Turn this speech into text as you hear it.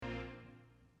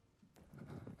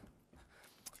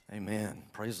Amen.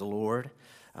 Praise the Lord.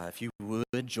 If you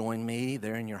would join me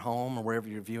there in your home or wherever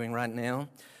you're viewing right now,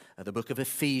 the book of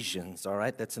Ephesians, all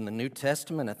right? That's in the New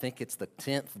Testament. I think it's the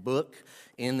 10th book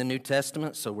in the New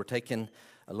Testament, so we're taking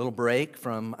a little break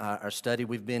from our study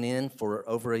we've been in for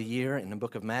over a year in the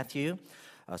book of Matthew.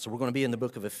 So we're going to be in the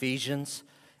book of Ephesians,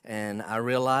 and I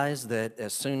realized that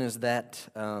as soon as that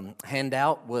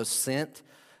handout was sent,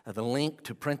 the link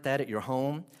to print that at your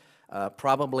home,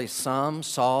 probably some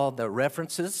saw the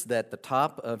references at the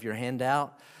top of your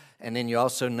handout, and then you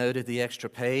also noted the extra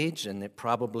page, and it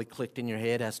probably clicked in your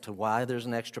head as to why there's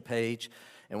an extra page.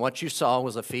 And what you saw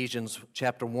was Ephesians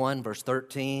chapter 1, verse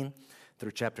 13,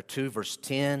 through chapter 2, verse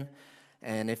 10.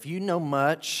 And if you know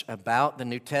much about the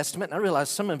New Testament, and I realize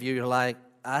some of you are like,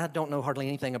 I don't know hardly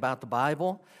anything about the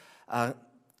Bible.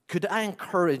 Could I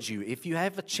encourage you, if you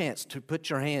have a chance to put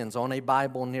your hands on a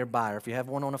Bible nearby, or if you have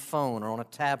one on a phone or on a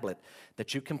tablet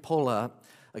that you can pull up,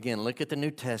 again, look at the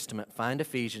New Testament, find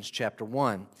Ephesians chapter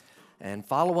 1, and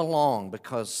follow along,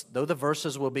 because though the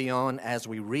verses will be on as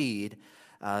we read,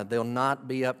 they'll not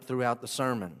be up throughout the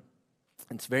sermon.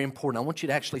 It's very important. I want you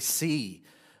to actually see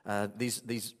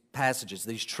these passages,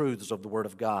 these truths of the Word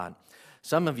of God.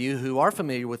 Some of you who are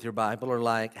familiar with your Bible are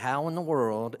like, how in the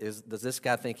world does this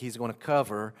guy think he's going to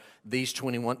cover these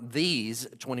 21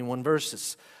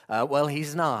 verses? Well,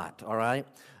 he's not, all right?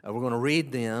 We're going to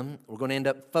read them. We're going to end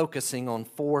up focusing on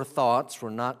 4 thoughts. We're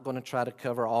not going to try to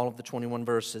cover all of the 21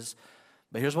 verses.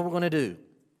 But here's what we're going to do.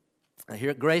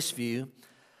 Here at Graceview,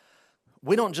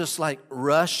 we don't just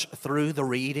rush through the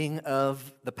reading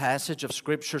of the passage of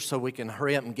Scripture so we can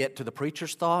hurry up and get to the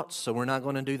preacher's thoughts. So we're not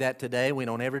going to do that today. We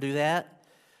don't ever do that.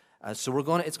 It's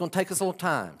going to take us a little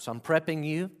time. So I'm prepping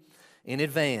you in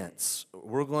advance.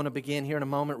 We're going to begin here in a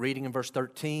moment reading in verse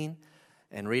 13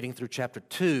 and reading through chapter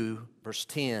 2, verse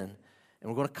 10. And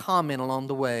we're going to comment along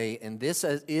the way. And this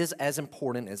is as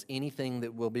important as anything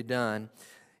that will be done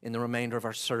in the remainder of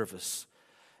our service.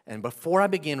 And before I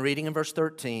begin reading in verse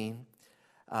 13,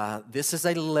 this is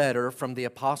a letter from the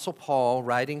Apostle Paul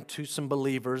writing to some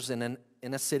believers in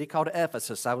a city called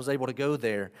Ephesus. I was able to go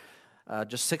there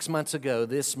just 6 months ago.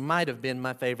 This might have been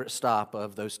my favorite stop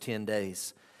of those 10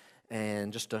 days.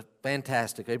 And just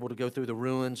fantastic, able to go through the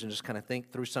ruins and just kind of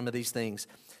think through some of these things.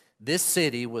 This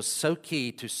city was so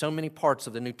key to so many parts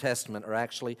of the New Testament, or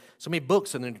actually so many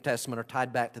books in the New Testament are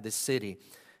tied back to this city.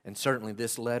 And certainly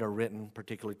this letter written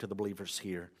particularly to the believers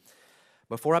here.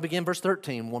 Before I begin verse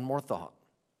 13, one more thought.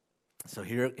 So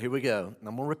here we go.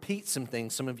 I'm going to repeat some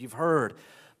things some of you've heard,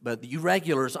 but you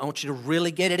regulars, I want you to really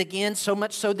get it again, so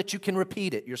much so that you can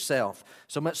repeat it yourself,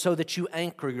 so much so that you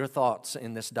anchor your thoughts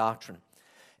in this doctrine.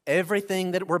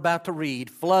 Everything that we're about to read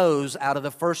flows out of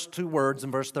the first 2 words in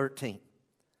verse 13.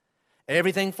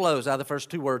 Everything flows out of the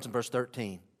first 2 words in verse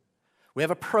 13. We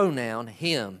have a pronoun,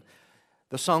 him.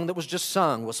 The song that was just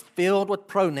sung was filled with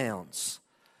pronouns.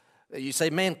 You say,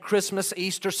 man, Christmas,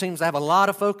 Easter seems to have a lot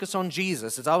of focus on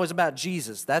Jesus. It's always about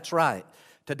Jesus. That's right.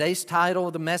 Today's title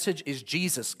of the message is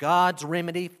Jesus, God's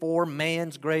remedy for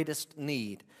man's greatest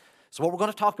need. So what we're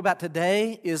going to talk about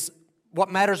today is what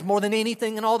matters more than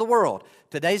anything in all the world.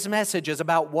 Today's message is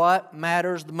about what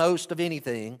matters the most of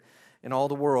anything in all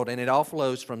the world. And it all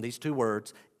flows from these 2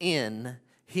 words, in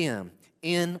Him,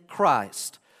 in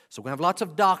Christ. So we're going to have lots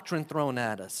of doctrine thrown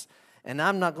at us. And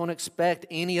I'm not going to expect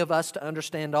any of us to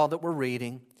understand all that we're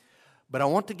reading, but I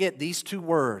want to get these 2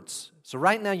 words. So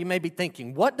right now you may be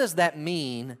thinking, what does that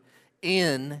mean,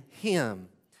 in Him?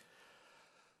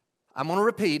 I'm going to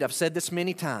repeat, I've said this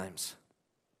many times.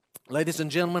 Ladies and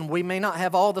gentlemen, we may not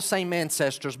have all the same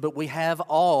ancestors, but we have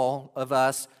all of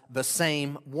us the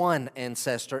same one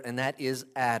ancestor, and that is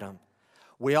Adam.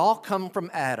 We all come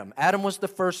from Adam. Adam was the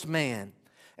first man.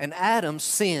 And Adam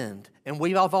sinned, and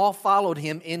we have all followed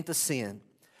him into sin.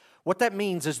 What that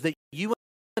means is that you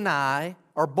and I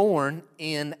are born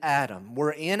in Adam.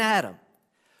 We're in Adam.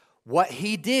 What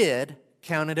he did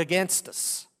counted against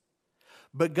us.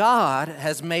 But God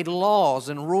has made laws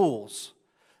and rules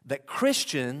that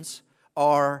Christians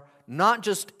are not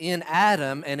just in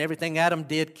Adam and everything Adam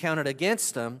did counted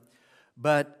against them,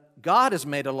 but God has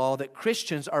made a law that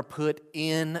Christians are put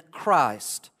in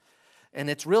Christ. And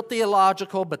it's real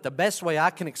theological, but the best way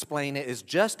I can explain it is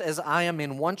just as I am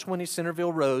in 120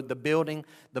 Centerville Road, the building,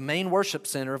 the main worship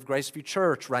center of Graceview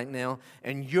Church right now,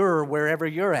 and you're wherever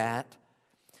you're at,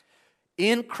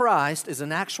 in Christ is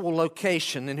an actual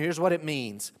location, and here's what it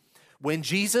means. When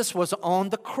Jesus was on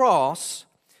the cross,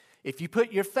 if you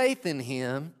put your faith in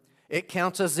Him, it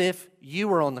counts as if you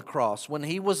were on the cross. When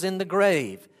He was in the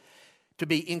grave, to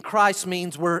be in Christ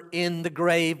means we're in the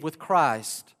grave with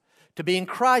Christ. To be in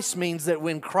Christ means that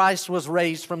when Christ was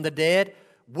raised from the dead,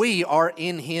 we are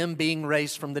in Him being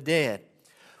raised from the dead.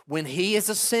 When He is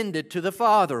ascended to the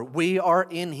Father, we are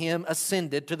in Him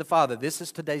ascended to the Father. This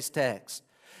is today's text.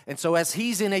 And so as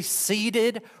He's in a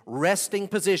seated, resting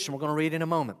position, we're going to read in a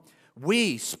moment,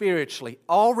 we spiritually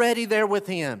already there with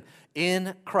Him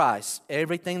in Christ.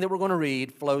 Everything that we're going to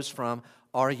read flows from,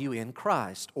 are you in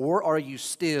Christ? Or are you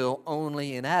still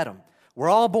only in Adam? We're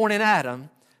all born in Adam.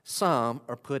 Some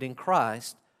are put in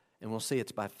Christ. And we'll see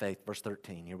it's by faith. Verse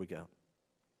 13, here we go.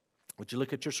 Would you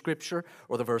look at your scripture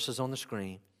or the verses on the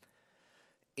screen?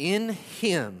 In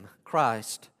Him,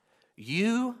 Christ,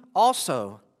 you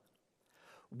also,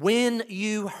 when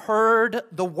you heard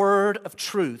the word of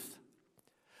truth,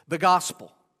 the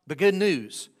gospel, the good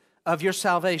news of your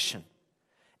salvation,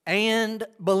 and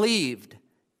believed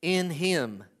in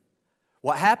Him,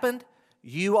 what happened?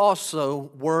 You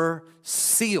also were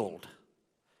sealed.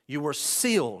 You were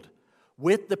sealed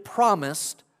with the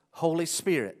promised Holy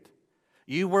Spirit.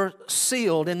 You were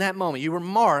sealed in that moment. You were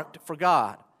marked for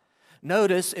God.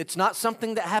 Notice, it's not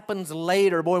something that happens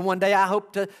later. Boy, one day I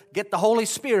hope to get the Holy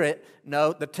Spirit.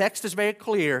 No, the text is very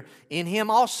clear. In Him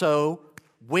also,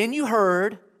 when you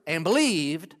heard and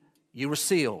believed, you were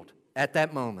sealed at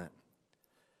that moment.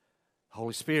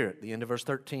 Holy Spirit, the end of verse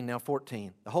 13, now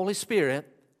 14. The Holy Spirit,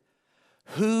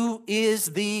 who is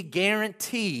the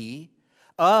guarantee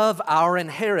of our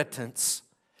inheritance.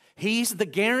 He's the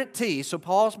guarantee. So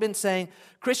Paul's been saying,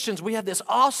 Christians, we have this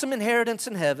awesome inheritance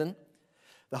in heaven.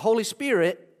 The Holy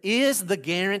Spirit is the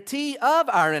guarantee of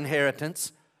our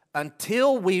inheritance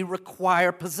until we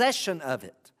require possession of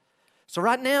it. So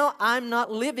right now, I'm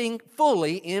not living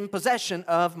fully in possession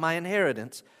of my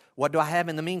inheritance. What do I have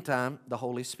in the meantime? The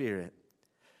Holy Spirit.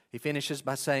 He finishes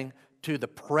by saying, to the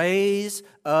praise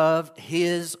of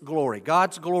His glory.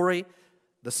 God's glory,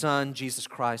 the Son, Jesus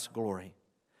Christ's glory.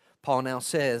 Paul now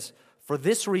says, for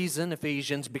this reason,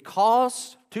 Ephesians,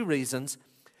 because, two reasons,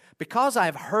 because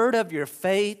I've heard of your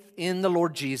faith in the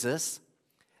Lord Jesus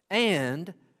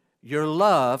and your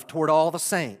love toward all the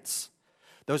saints.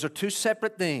 Those are two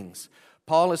separate things.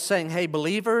 Paul is saying, hey,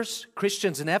 believers,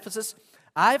 Christians in Ephesus,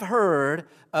 I've heard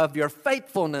of your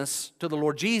faithfulness to the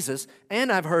Lord Jesus,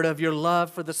 and I've heard of your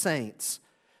love for the saints.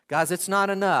 Guys, it's not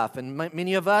enough, and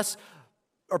many of us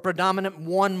are predominant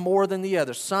one more than the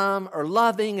other. Some are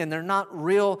loving and they're not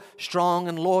real strong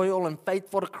and loyal and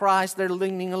faithful to Christ. They're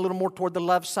leaning a little more toward the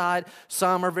love side.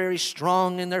 Some are very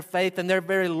strong in their faith and they're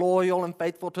very loyal and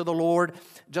faithful to the Lord,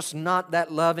 just not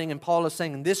that loving. And Paul is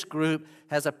saying this group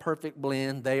has a perfect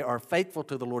blend. They are faithful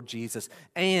to the Lord Jesus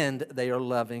and they are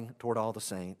loving toward all the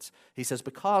saints. He says,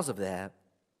 because of that,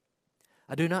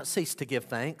 I do not cease to give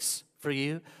thanks for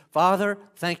you. Father,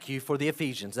 thank you for the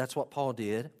Ephesians. That's what Paul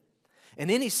did. And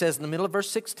then he says in the middle of verse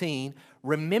 16,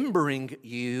 remembering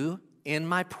you in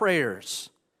my prayers.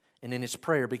 And then his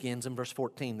prayer begins in verse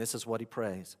 14. This is what he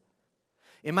prays.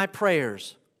 In my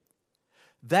prayers,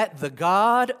 that the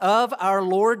God of our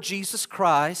Lord Jesus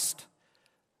Christ,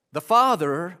 the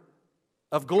Father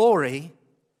of glory,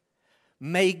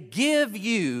 may give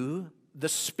you the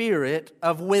spirit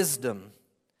of wisdom.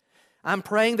 I'm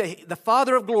praying that the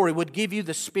Father of glory would give you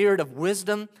the spirit of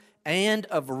wisdom and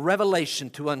of revelation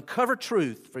to uncover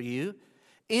truth for you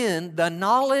in the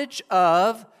knowledge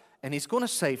of, and he's going to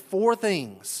say four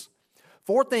things.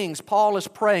 Four things Paul is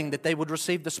praying that they would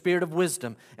receive the spirit of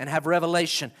wisdom and have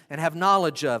revelation and have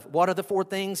knowledge of. What are the four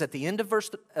things at the end of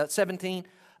verse 17?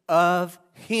 Of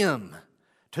Him.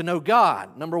 To know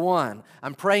God, number one.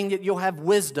 I'm praying that you'll have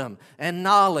wisdom and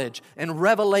knowledge and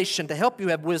revelation to help you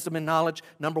have wisdom and knowledge,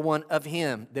 number one, of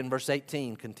Him. Then verse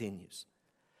 18 continues.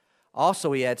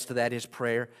 Also, he adds to that his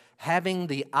prayer, having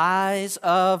the eyes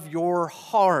of your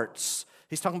hearts.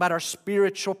 He's talking about our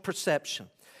spiritual perception.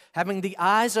 Having the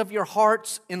eyes of your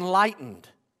hearts enlightened.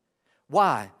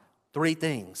 Why? Three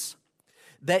things.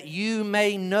 That you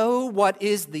may know what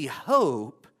is the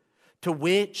hope to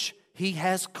which He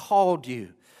has called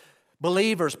you.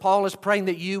 Believers, Paul is praying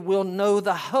that you will know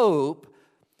the hope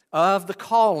of the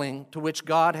calling to which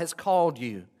God has called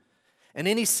you. And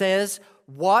then he says,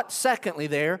 what, secondly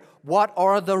there, what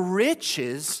are the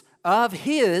riches of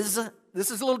His,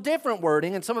 this is a little different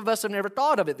wording, and some of us have never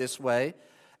thought of it this way.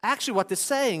 Actually, what this is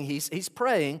saying, he's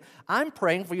praying, I'm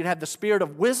praying for you to have the spirit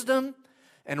of wisdom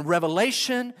and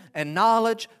revelation and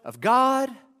knowledge of God,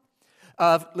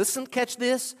 of, listen, catch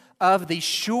this, of the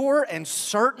sure and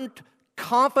certain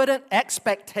confident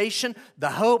expectation, the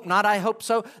hope, not I hope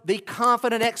so, the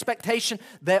confident expectation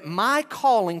that my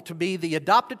calling to be the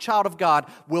adopted child of God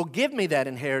will give me that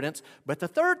inheritance. But the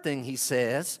third thing he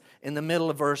says in the middle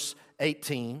of verse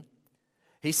 18,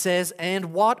 he says,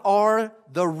 and what are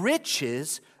the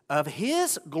riches of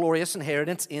His glorious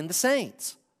inheritance in the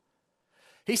saints?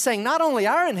 He's saying not only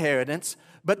our inheritance,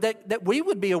 but that we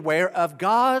would be aware of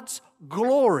God's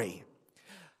glory.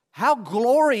 How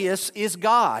glorious is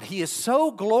God? He is so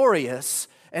glorious,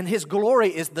 and His glory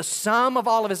is the sum of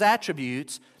all of His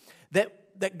attributes,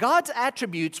 that God's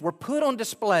attributes were put on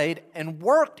display and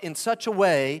worked in such a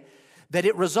way that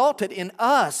it resulted in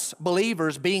us,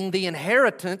 believers, being the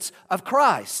inheritance of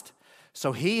Christ.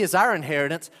 So He is our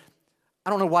inheritance.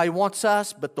 I don't know why He wants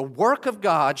us, but the work of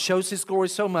God shows His glory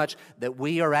so much that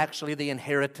we are actually the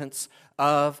inheritance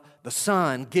of the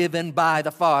Son given by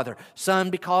the Father. Son,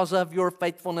 because of your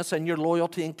faithfulness and your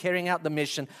loyalty in carrying out the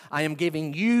mission, I am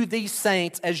giving you these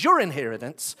saints as your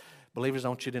inheritance. Believers, I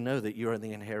want you to know that you are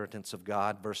the inheritance of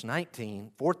God. Verse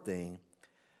 19, fourth thing,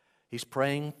 he's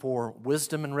praying for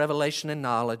wisdom and revelation and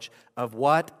knowledge of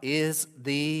what is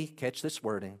the, catch this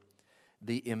wording,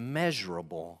 the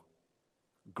immeasurable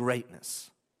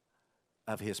greatness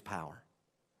of His power.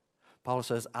 Paul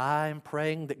says, I'm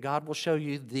praying that God will show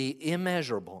you the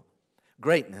immeasurable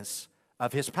greatness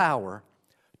of His power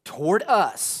toward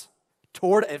us,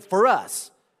 for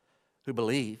us who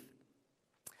believe.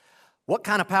 What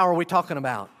kind of power are we talking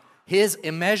about? His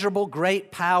immeasurable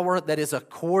great power that is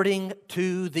according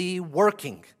to the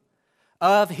working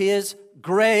of His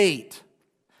great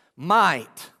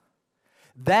might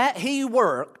that He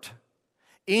worked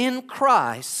in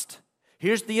Christ.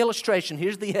 Here's the illustration.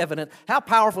 Here's the evidence. How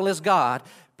powerful is God?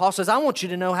 Paul says, I want you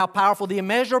to know how powerful the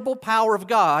immeasurable power of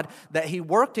God that He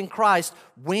worked in Christ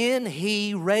when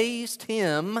He raised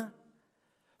Him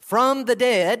from the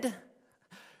dead.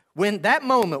 When that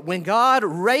moment, when God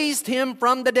raised Him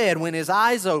from the dead, when His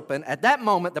eyes opened, at that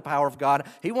moment, the power of God,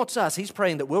 He wants us, He's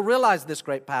praying that we'll realize this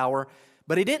great power.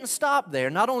 But He didn't stop there.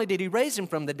 Not only did He raise Him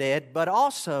from the dead, but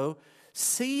also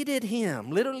seated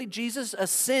Him. Literally, Jesus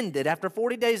ascended after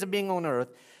 40 days of being on earth.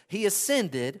 He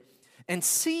ascended and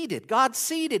seated. God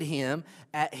seated Him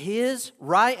at His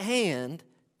right hand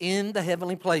in the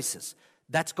heavenly places.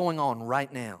 That's going on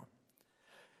right now.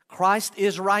 Christ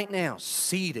is right now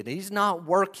seated. He's not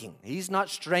working. He's not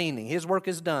straining. His work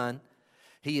is done.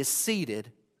 He is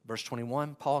seated. Verse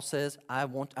 21, Paul says,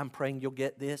 I'm praying you'll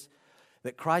get this,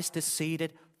 that Christ is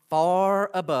seated far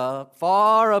above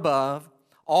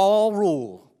all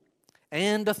rule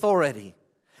and authority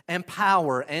and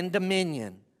power and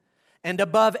dominion, and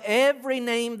above every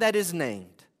name that is named.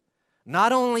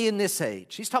 Not only in this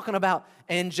age. He's talking about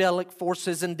angelic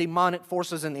forces and demonic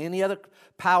forces and any other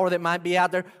power that might be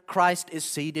out there. Christ is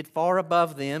seated far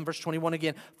above them. Verse 21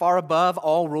 again. Far above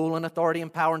all rule and authority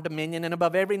and power and dominion, and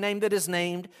above every name that is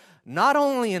named. Not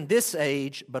only in this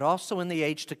age, but also in the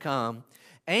age to come.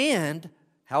 And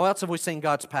how else have we seen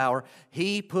God's power?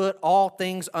 He put all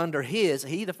things under His.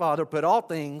 He, the Father, put all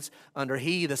things under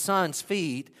He, the Son's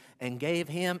feet, and gave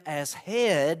Him as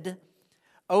head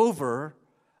over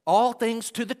all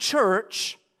things to the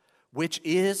church, which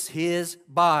is His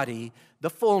body, the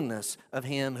fullness of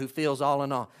Him who fills all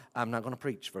in all. I'm not going to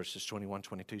preach verses 21,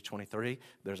 22, 23.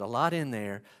 There's a lot in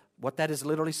there. What that is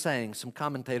literally saying, some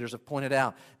commentators have pointed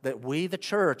out that we, the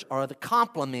church, are the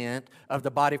complement of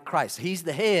the body of Christ. He's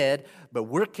the head, but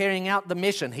we're carrying out the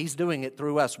mission. He's doing it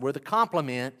through us. We're the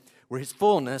complement. We're His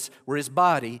fullness. We're His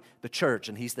body, the church,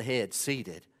 and He's the head,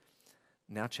 seated.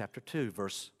 Now chapter 2,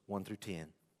 verse 1 through 10.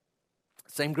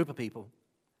 Same group of people.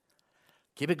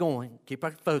 Keep it going. Keep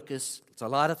our focus. It's a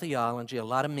lot of theology, a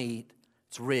lot of meat.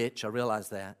 It's rich. I realize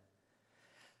that.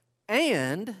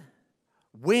 And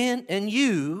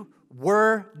you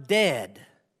were dead.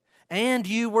 And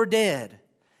you were dead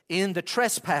in the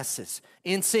trespasses,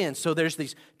 in sins. So there's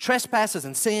these trespasses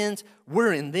and sins.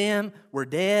 We're in them. We're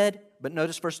dead. But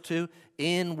notice verse 2,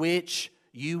 in which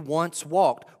you once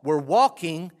walked. We're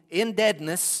walking in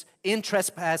deadness, in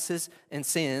trespasses and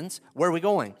sins. Where are we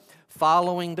going?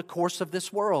 Following the course of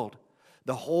this world.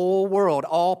 The whole world,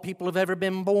 all people have ever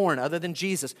been born other than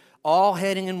Jesus, all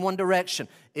heading in one direction.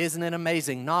 Isn't it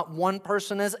amazing? Not one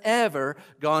person has ever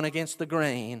gone against the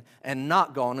grain and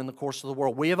not gone in the course of the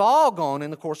world. We have all gone in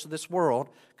the course of this world.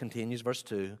 Continues verse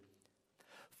 2.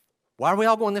 Why are we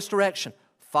all going this direction?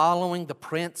 Following the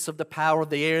prince of the power of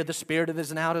the air, the spirit that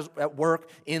is now at work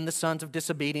in the sons of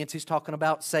disobedience. He's talking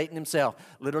about Satan himself.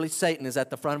 Literally, Satan is at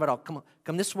the front of it all. Come on,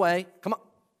 come this way. Come on,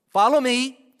 follow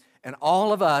me. And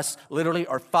all of us literally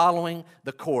are following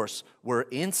the course. We're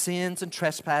in sins and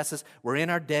trespasses. We're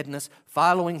in our deadness,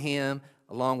 following Him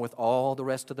along with all the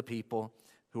rest of the people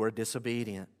who are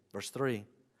disobedient. Verse 3,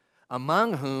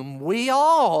 among whom we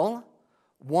all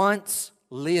once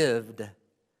lived.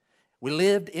 We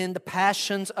lived in the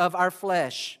passions of our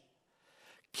flesh,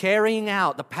 carrying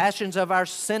out the passions of our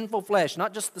sinful flesh,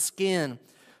 not just the skin,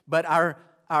 but our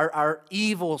our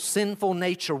evil, sinful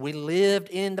nature. We lived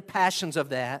in the passions of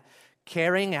that,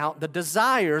 carrying out the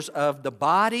desires of the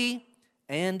body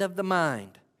and of the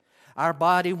mind. Our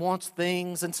body wants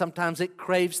things, and sometimes it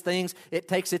craves things. It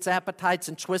takes its appetites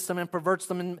and twists them and perverts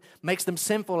them and makes them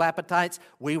sinful appetites.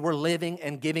 We were living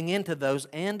and giving into those.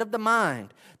 And of the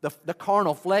mind. The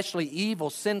carnal, fleshly, evil,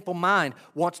 sinful mind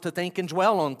wants to think and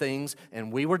dwell on things,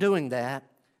 and we were doing that.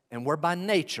 And we're by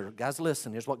nature, guys,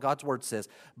 listen, here's what God's Word says.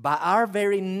 By our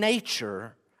very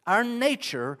nature,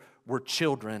 we're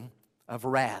children of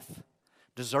wrath,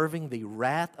 deserving the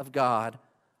wrath of God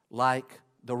like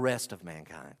the rest of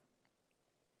mankind.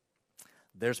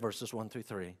 There's verses 1 through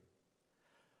 3.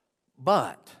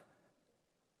 But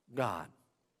God.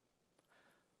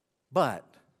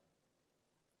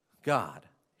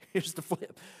 Here's the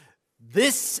flip.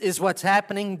 This is what's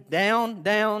happening down.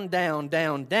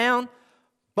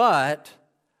 But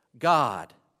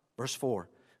God, verse 4,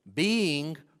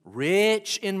 being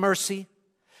rich in mercy,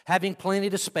 having plenty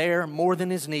to spare, more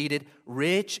than is needed,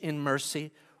 rich in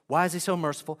mercy. Why is He so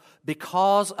merciful?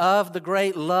 Because of the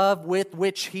great love with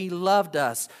which He loved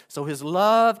us. So His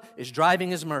love is driving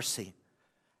His mercy.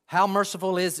 How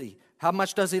merciful is He? How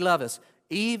much does He love us?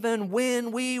 Even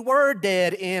when we were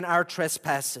dead in our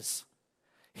trespasses,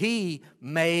 He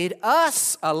made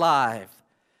us alive.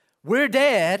 We're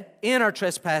dead in our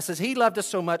trespasses. He loved us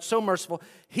so much, so merciful.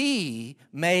 He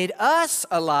made us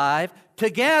alive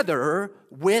together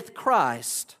with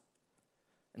Christ.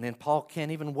 And then Paul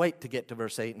can't even wait to get to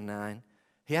verse 8 and 9.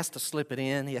 He has to slip it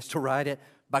in. He has to write it.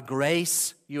 By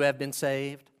grace you have been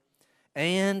saved.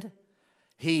 And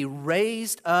He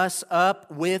raised us up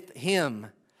with Him.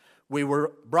 We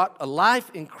were brought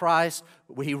alive in Christ.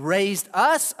 He raised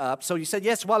us up. So you said,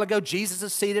 yes, a while ago, Jesus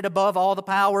is seated above all the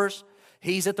powers.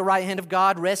 He's at the right hand of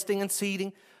God, resting and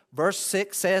seating. Verse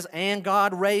 6 says, and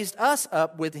God raised us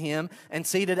up with Him and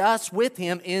seated us with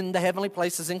Him in the heavenly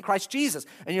places in Christ Jesus.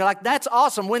 And you're like, that's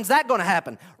awesome. When's that going to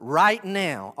happen? Right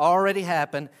now. Already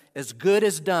happened. As good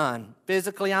as done.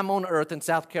 Physically, I'm on earth in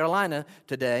South Carolina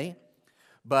today,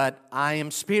 but I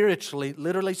am spiritually,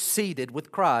 literally seated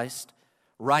with Christ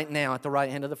right now at the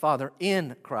right hand of the Father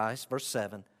in Christ. Verse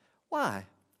 7. Why?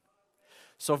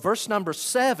 So verse number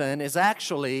 7 is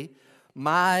actually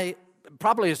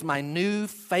probably is my new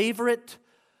favorite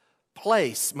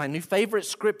place, my new favorite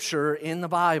scripture in the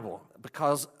Bible,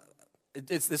 because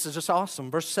this is just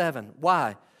awesome. Verse 7,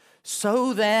 why?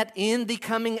 So that in the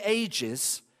coming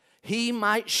ages He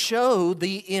might show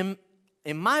in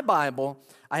my Bible,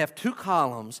 I have two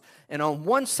columns, and on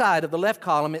one side of the left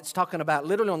column, it's talking about,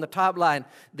 literally on the top line,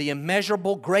 the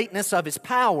immeasurable greatness of His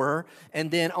power,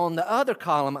 and then on the other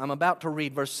column, I'm about to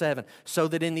read verse 7, so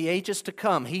that in the ages to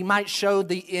come, He might show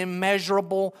the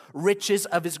immeasurable riches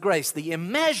of His grace. The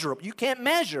immeasurable, you can't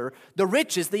measure the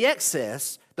riches, the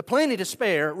excess, the plenty to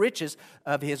spare riches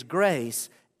of His grace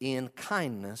in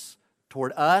kindness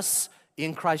toward us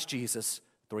in Christ Jesus.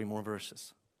 3 more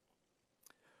verses.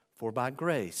 For by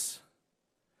grace,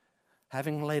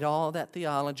 having laid all that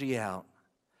theology out,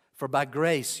 for by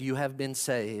grace you have been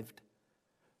saved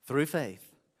through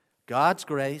faith. God's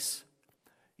grace,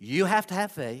 you have to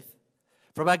have faith.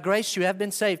 For by grace you have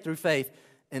been saved through faith.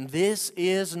 And this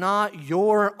is not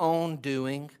your own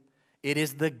doing. It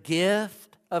is the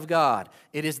gift of God.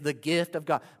 It is the gift of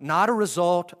God. Not a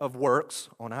result of works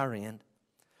on our end,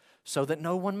 so that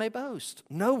no one may boast.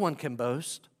 No one can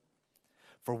boast.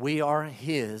 For we are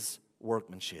His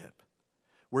workmanship.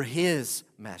 We're His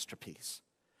masterpiece.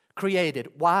 Created.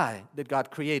 Why did God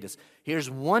create us? Here's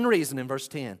one reason in verse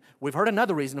 10. We've heard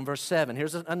another reason in verse 7.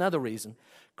 Here's another reason.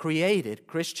 Created,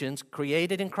 Christians,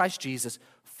 created in Christ Jesus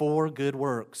for good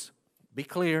works. Be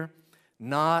clear,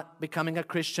 not becoming a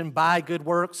Christian by good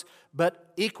works,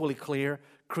 but equally clear,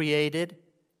 created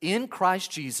in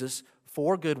Christ Jesus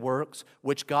for good works,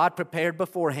 which God prepared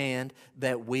beforehand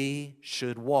that we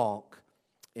should walk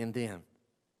in them.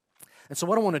 And so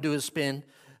what I want to do is spend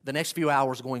the next few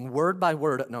hours going word by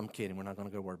word. No, I'm kidding. We're not going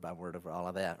to go word by word over all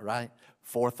of that, right?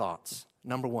 4 thoughts.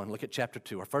 Number 1, look at chapter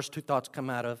 2. Our first 2 thoughts come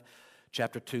out of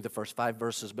chapter 2, the first 5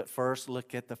 verses. But first,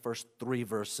 look at the first 3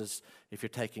 verses if you're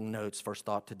taking notes. First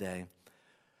thought today.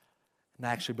 And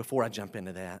actually, before I jump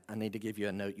into that, I need to give you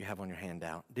a note you have on your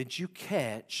handout. Did you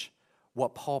catch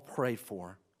what Paul prayed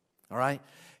for? All right?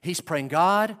 He's praying,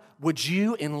 God, would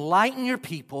you enlighten your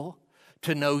people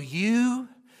to know you,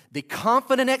 the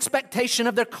confident expectation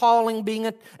of their calling, being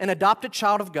an adopted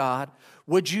child of God.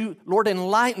 Would you, Lord,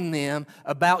 enlighten them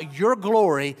about your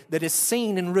glory that is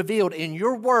seen and revealed in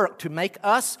your work to make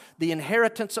us the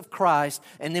inheritance of Christ,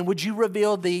 and then would you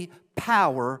reveal the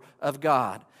power of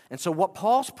God? And so what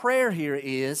Paul's prayer here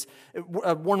is,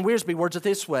 Warren Wiersbe words it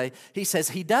this way. He says,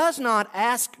 he does not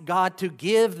ask God to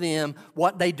give them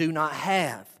what they do not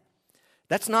have.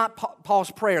 That's not Paul's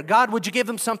prayer. God, would you give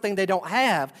them something they don't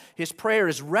have? His prayer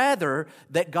is rather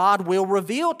that God will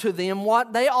reveal to them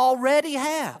what they already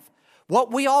have. What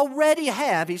we already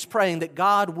have, he's praying that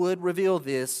God would reveal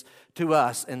this to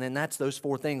us. And then that's those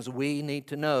 4 things we need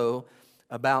to know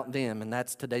about them. And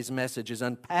that's today's message, is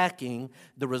unpacking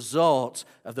the results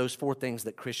of those 4 things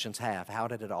that Christians have. How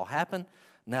did it all happen?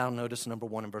 Now notice number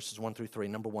 1 in verses 1 through 3.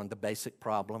 Number 1, the basic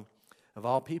problem of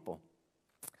all people.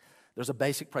 There's a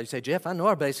basic problem. You say, Jeff, I know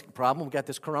our basic problem. We've got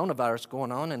this coronavirus going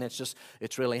on, and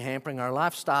it's really hampering our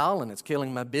lifestyle, and it's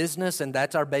killing my business, and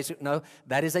that's our basic. No,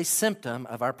 that is a symptom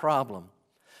of our problem.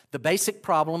 The basic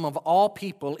problem of all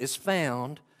people is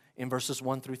found in verses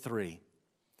 1 through 3.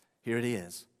 Here it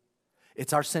is.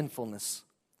 It's our sinfulness.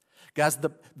 Guys,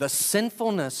 the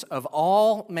sinfulness of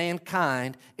all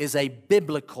mankind is a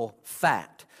biblical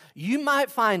fact. You might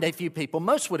find a few people,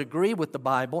 most would agree with the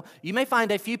Bible. You may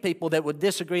find a few people that would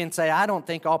disagree and say, I don't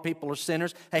think all people are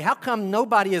sinners. Hey, how come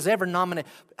nobody has ever nominated?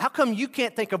 How come you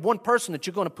can't think of one person that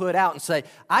you're going to put out and say,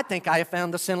 I think I have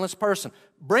found the sinless person?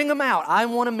 Bring them out. I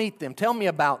want to meet them. Tell me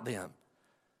about them.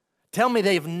 Tell me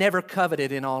they've never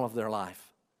coveted in all of their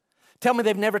life. Tell me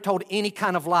they've never told any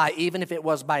kind of lie, even if it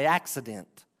was by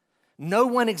accident. No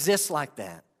one exists like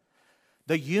that.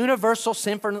 The universal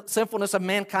sinfulness of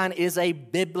mankind is a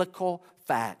biblical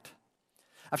fact.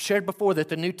 I've shared before that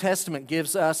the New Testament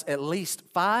gives us at least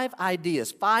 5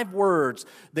 ideas, 5 words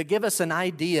that give us an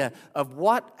idea of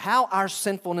how our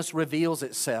sinfulness reveals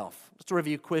itself. Let's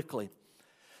review quickly.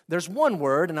 There's one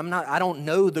word, and I don't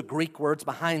know the Greek words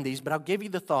behind these, but I'll give you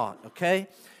the thought, okay?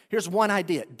 Here's one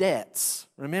idea, debts.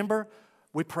 Remember,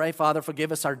 we pray, Father,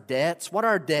 forgive us our debts. What are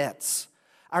our debts?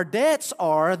 Our debts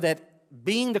are that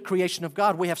being the creation of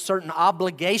God, we have certain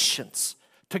obligations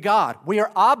to God. We are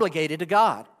obligated to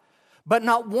God. But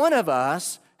not one of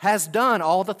us has done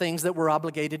all the things that we're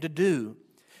obligated to do.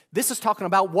 This is talking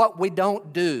about what we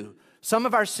don't do. Some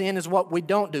of our sin is what we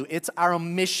don't do. It's our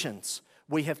omissions.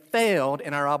 We have failed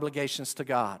in our obligations to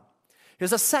God.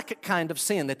 Here's a second kind of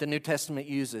sin that the New Testament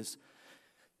uses.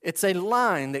 It's a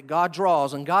line that God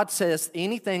draws, and God says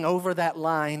anything over that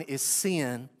line is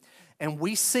sin, and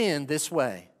we sin this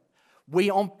way. We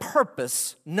on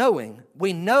purpose,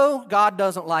 we know God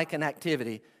doesn't like an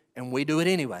activity, and we do it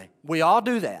anyway. We all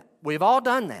do that. We've all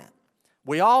done that.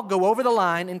 We all go over the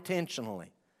line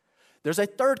intentionally. There's a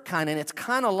third kind, and it's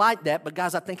kind of like that, but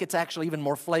guys, I think it's actually even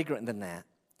more flagrant than that.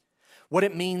 What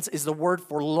it means is the word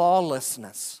for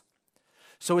lawlessness.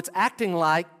 So it's acting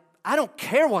like, I don't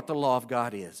care what the law of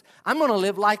God is. I'm going to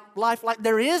live life like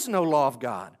there is no law of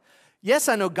God. Yes,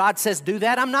 I know God says do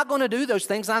that. I'm not going to do those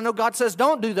things. I know God says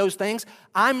don't do those things.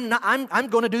 I'm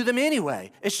going to do them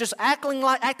anyway. It's just acting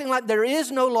like there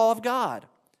is no law of God.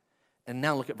 And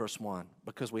now look at verse 1,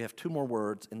 because we have 2 more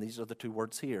words, and these are the 2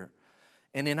 words here.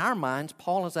 And in our minds,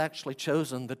 Paul has actually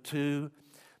chosen the 2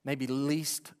 maybe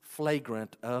least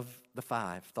flagrant of the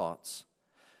 5 thoughts.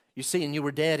 You see, and you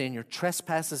were dead in your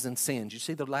trespasses and sins. You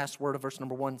see the last word of verse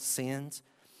number 1, sins?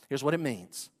 Here's what it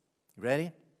means. You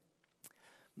ready?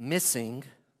 Missing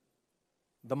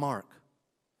the mark.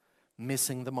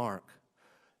 Missing the mark.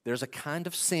 There's a kind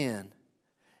of sin,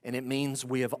 and it means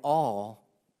we have all,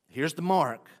 here's the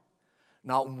mark,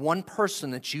 not one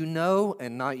person that you know,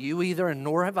 and not you either, and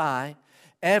nor have I,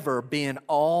 ever been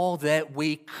all that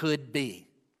we could be.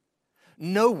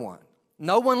 No one,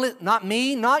 not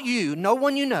me, not you, no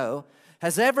one you know,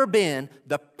 has ever been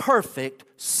the perfect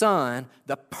son,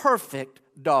 the perfect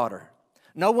daughter.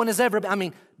 No one has ever,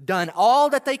 done all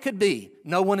that they could be.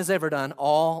 No one has ever done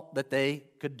all that they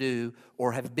could do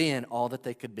or have been all that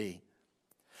they could be.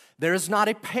 There is not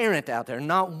a parent out there.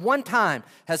 Not one time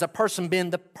has a person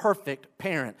been the perfect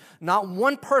parent. Not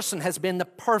one person has been the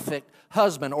perfect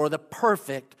husband or the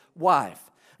perfect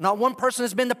wife. Not one person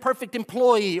has been the perfect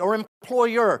employee or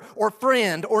employer or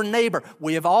friend or neighbor.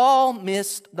 We have all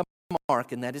missed the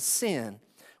mark, and that is sin.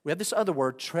 We have this other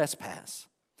word, trespass.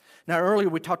 Now, earlier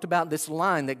we talked about this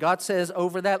line that God says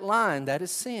over that line, that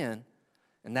is sin,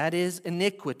 and that is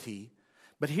iniquity.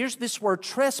 But here's this word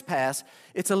trespass.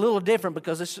 It's a little different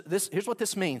because here's what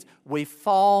this means. We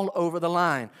fall over the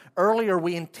line. Earlier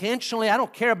we intentionally, I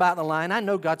don't care about the line. I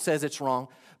know God says it's wrong.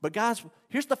 But guys,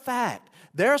 here's the fact.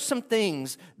 There are some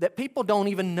things that people don't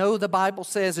even know the Bible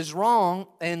says is wrong,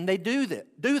 and they do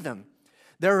them.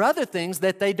 There are other things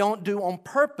that they don't do on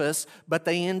purpose, but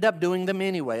they end up doing them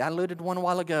anyway. I alluded to one a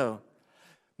while ago.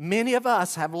 Many of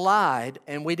us have lied,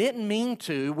 and we didn't mean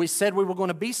to. We said we were going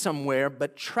to be somewhere,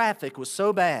 but traffic was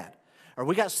so bad. or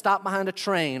we got stopped behind a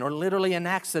train, or literally an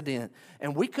accident,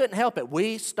 and we couldn't help it.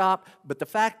 We stopped, but the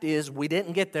fact is we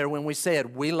didn't get there when we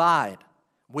said we lied.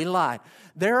 We lied.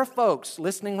 There are folks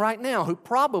listening right now who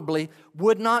probably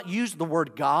would not use the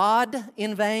word God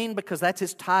in vain because that's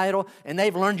His title, and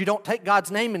they've learned you don't take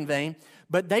God's name in vain,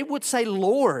 but they would say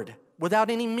Lord without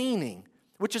any meaning,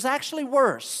 which is actually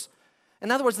worse.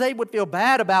 In other words, they would feel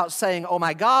bad about saying, oh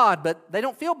my God, but they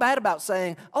don't feel bad about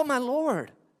saying, oh my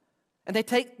Lord. And they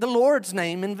take the Lord's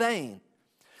name in vain.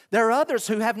 There are others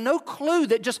who have no clue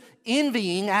that just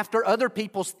envying after other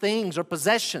people's things or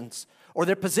possessions or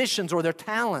their positions or their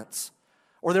talents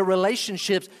or their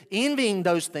relationships, envying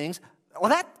those things, well,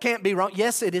 that can't be wrong.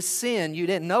 Yes, it is sin. You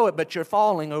didn't know it, but you're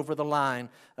falling over the line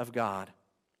of God.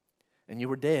 And you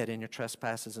were dead in your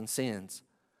trespasses and sins.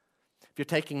 If you're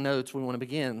taking notes, we want to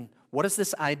begin. What is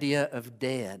this idea of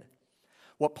dead?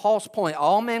 What Paul's point,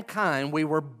 all mankind, we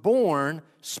were born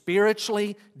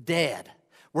spiritually dead.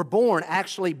 We're born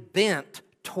actually bent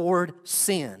toward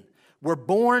sin. We're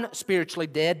born spiritually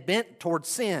dead, bent toward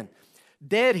sin.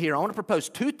 Dead here, I want to propose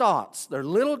two thoughts. They're a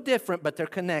little different, but they're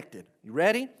connected. You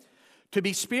ready? To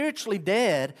be spiritually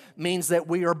dead means that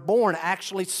we are born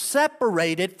actually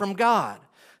separated from God.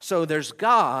 So there's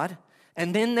God,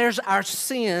 and then there's our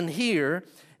sin here,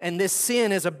 and this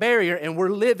sin is a barrier, and we're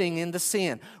living in the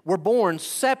sin. We're born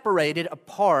separated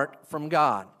apart from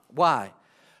God. Why?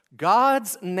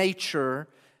 God's nature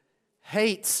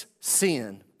hates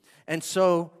sin. And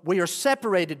so we are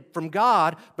separated from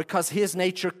God because His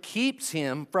nature keeps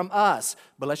Him from us.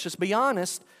 But let's just be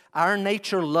honest. Our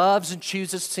nature loves and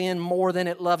chooses sin more than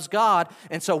it loves God.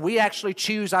 And so we actually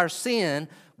choose our sin.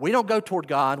 We don't go toward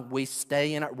God. We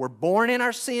stay in we're born in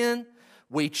our sin.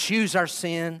 We choose our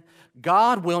sin.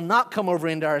 God will not come over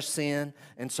into our sin.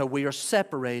 And so we are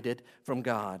separated from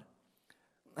God.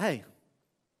 Hey,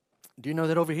 do you know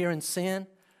that over here in sin,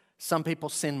 some people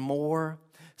sin more?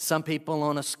 Some people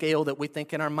on a scale that we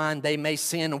think in our mind, they may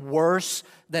sin worse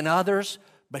than others.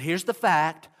 But here's the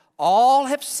fact. All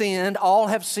have sinned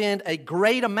a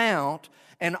great amount,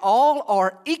 and all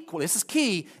are equally, this is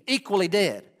key, equally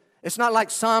dead. It's not like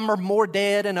some are more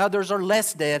dead and others are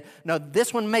less dead. No,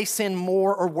 this one may sin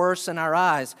more or worse in our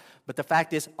eyes. But the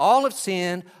fact is, all have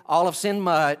sinned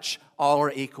much, all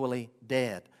are equally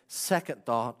dead. Second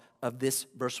thought of this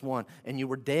verse 1, and you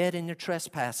were dead in your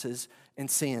trespasses and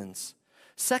sins.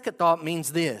 Second thought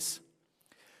means this.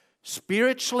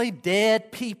 Spiritually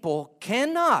dead people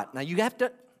cannot, now you have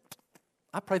to,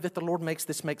 I pray that the Lord makes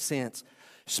this make sense.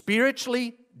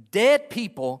 Spiritually dead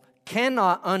people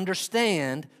cannot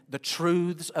understand the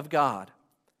truths of God.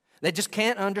 They just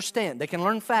can't understand. They can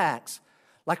learn facts.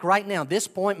 Like right now, this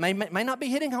point may not be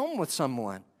hitting home with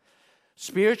someone.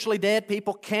 Spiritually dead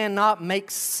people cannot make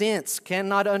sense,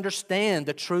 cannot understand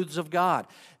the truths of God.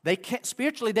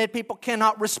 Spiritually dead people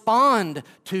cannot respond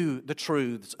to the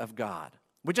truths of God.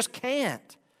 We just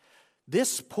can't.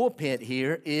 This pulpit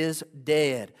here is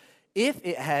dead. If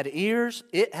it had ears,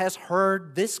 it has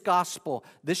heard this gospel,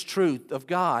 this truth of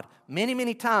God many,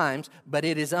 many times, but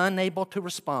it is unable to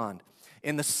respond.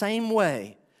 In the same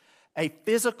way, a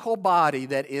physical body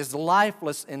that is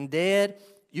lifeless and dead,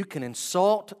 you can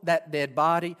insult that dead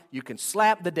body, you can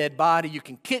slap the dead body, you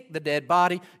can kick the dead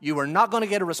body, you are not going to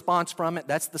get a response from it.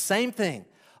 That's the same thing.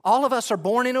 All of us are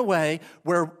born in a way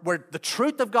where the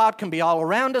truth of God can be all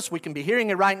around us, we can be hearing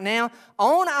it right now.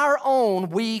 On our own,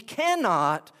 we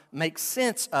cannot make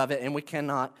sense of it, and we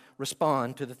cannot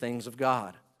respond to the things of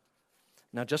God.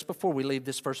 Now, just before we leave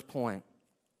this first point,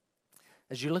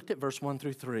 as you looked at verse 1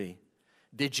 through 3,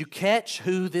 did you catch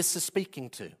who this is speaking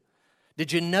to?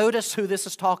 Did you notice who this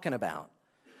is talking about?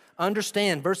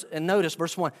 Understand, notice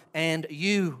verse 1, and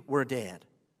you were dead.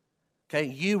 Okay,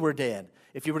 you were dead.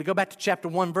 If you were to go back to chapter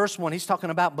 1, verse 1, he's talking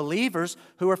about believers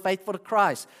who are faithful to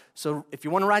Christ. So if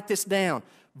you want to write this down,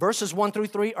 verses 1 through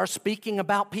 3 are speaking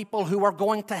about people who are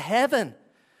going to heaven.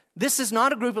 This is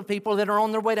not a group of people that are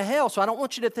on their way to hell. So I don't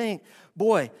want you to think,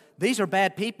 boy, these are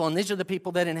bad people and these are the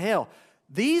people that are in hell.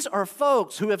 These are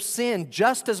folks who have sinned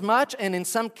just as much and in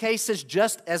some cases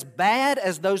just as bad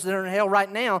as those that are in hell right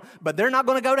now, but they're not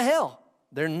going to go to hell.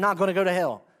 They're not going to go to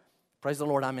hell. Praise the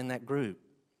Lord, I'm in that group.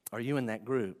 Are you in that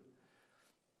group?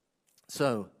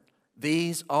 So,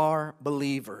 these are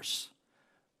believers.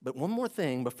 But one more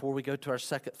thing before we go to our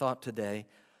second thought today.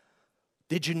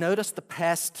 Did you notice the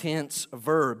past tense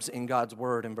verbs in God's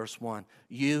Word in verse 1?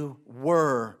 You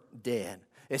were dead.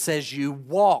 It says you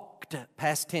walked,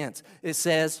 past tense. It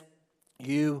says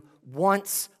you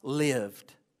once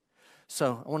lived.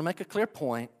 So, I want to make a clear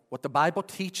point. What the Bible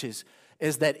teaches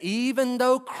is that even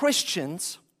though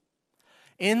Christians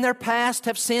in their past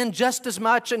have sinned just as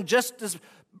much and just as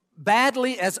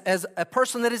badly as a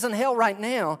person that is in hell right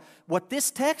now, what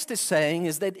this text is saying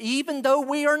is that even though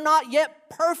we are not yet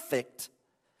perfect,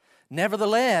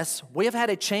 nevertheless, we have had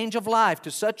a change of life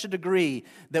to such a degree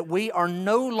that we are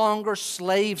no longer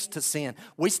slaves to sin.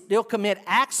 We still commit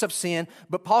acts of sin,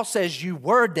 but Paul says you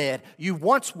were dead. You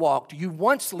once walked. You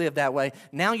once lived that way.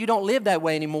 Now you don't live that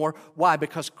way anymore. Why?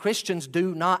 Because Christians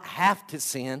do not have to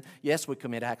sin. Yes, we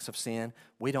commit acts of sin.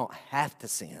 We don't have to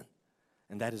sin,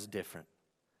 and that is different.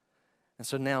 And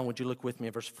so now, would you look with me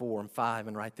at verse 4 and 5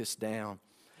 and write this down?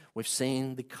 We've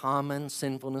seen the common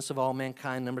sinfulness of all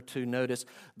mankind. Number 2, notice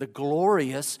the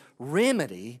glorious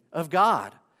remedy of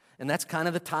God. And that's kind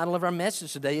of the title of our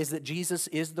message today, is that Jesus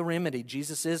is the remedy.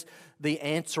 Jesus is the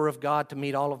answer of God to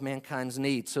meet all of mankind's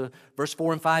needs. So verse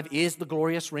 4 and 5 is the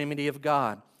glorious remedy of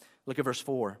God. Look at verse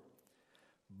 4.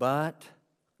 But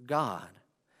God,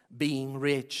 being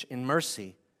rich in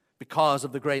mercy, because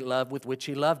of the great love with which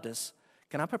He loved us.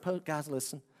 Can I propose, guys,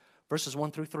 listen. Verses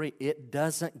 1 through 3, it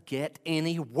doesn't get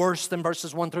any worse than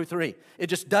verses 1 through 3. It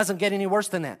just doesn't get any worse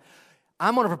than that.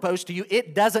 I'm going to propose to you,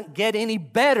 it doesn't get any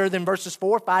better than verses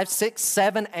 4, 5, 6,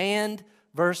 7, and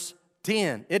verse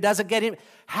 10. It doesn't get any.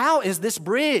 How is this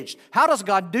bridged? How does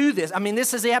God do this? I mean,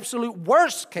 this is the absolute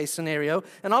worst case scenario,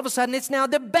 and all of a sudden it's now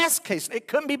the best case. It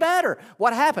couldn't be better.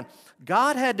 What happened?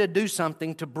 God had to do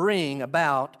something to bring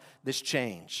about this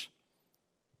change.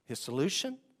 His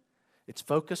solution? It's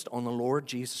focused on the Lord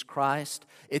Jesus Christ.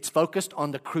 It's focused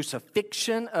on the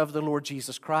crucifixion of the Lord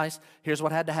Jesus Christ. Here's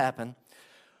what had to happen.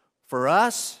 For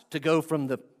us to go from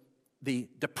the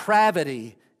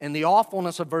depravity and the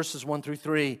awfulness of verses 1 through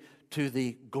 3 to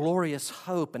the glorious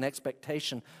hope and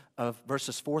expectation of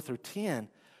verses 4 through 10,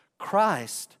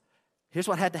 Christ, here's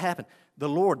what had to happen. The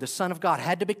Lord, the Son of God,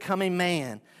 had to become a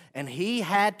man, and He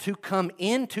had to come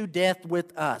into death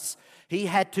with us. He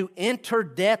had to enter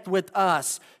death with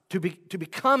us to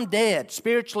become dead,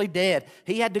 spiritually dead.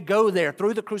 He had to go there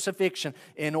through the crucifixion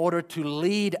in order to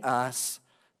lead us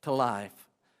to life.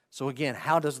 So again,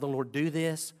 how does the Lord do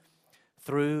this?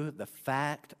 Through the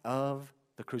fact of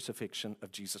the crucifixion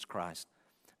of Jesus Christ.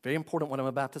 Very important what I'm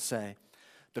about to say.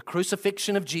 The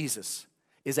crucifixion of Jesus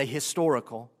is a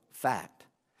historical fact.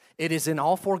 It is in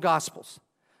all 4 Gospels.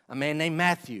 A man named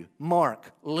Matthew,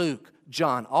 Mark, Luke,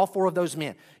 John, all 4 of those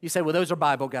men. You say, well, those are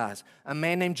Bible guys. A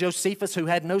man named Josephus who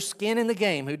had no skin in the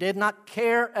game, who did not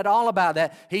care at all about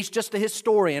that. He's just a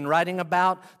historian writing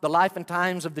about the life and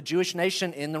times of the Jewish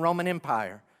nation in the Roman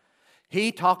Empire.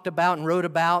 He talked about and wrote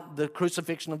about the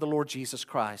crucifixion of the Lord Jesus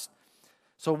Christ.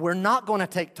 So we're not going to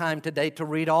take time today to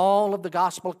read all of the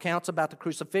gospel accounts about the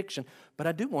crucifixion, but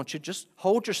I do want you to just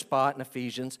hold your spot in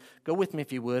Ephesians. Go with me,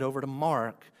 if you would, over to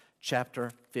Mark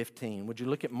chapter 15. Would you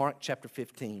look at Mark chapter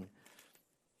 15?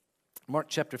 Mark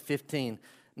chapter 15.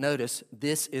 Notice,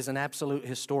 this is an absolute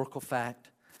historical fact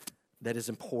that is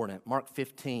important. Mark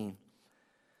 15.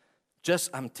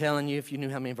 I'm telling you, if you knew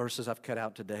how many verses I've cut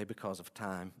out today because of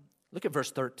time. Look at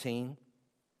verse 13.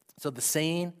 So the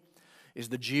scene is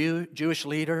the Jewish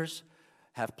leaders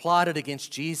have plotted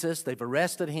against Jesus. They've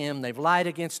arrested Him. They've lied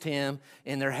against Him.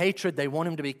 In their hatred, they want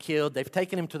Him to be killed. They've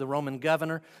taken Him to the Roman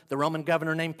governor. The Roman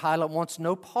governor named Pilate wants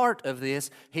no part of this.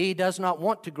 He does not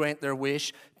want to grant their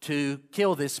wish to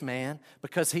kill this man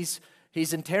because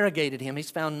he's interrogated Him.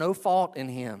 He's found no fault in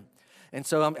Him. And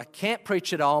so I can't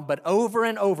preach it all, but over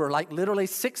and over, like literally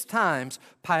 6 times,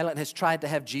 Pilate has tried to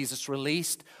have Jesus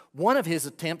released. One of his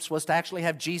attempts was to actually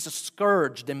have Jesus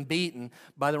scourged and beaten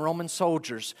by the Roman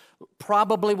soldiers,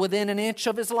 probably within an inch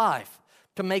of his life,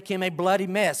 to make him a bloody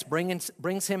mess,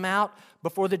 brings him out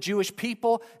before the Jewish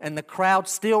people, and the crowd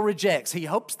still rejects. He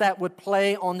hopes that would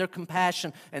play on their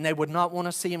compassion, and they would not want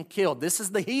to see him killed. This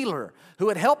is the healer who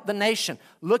had helped the nation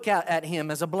look out at him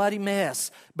as a bloody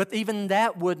mess, but even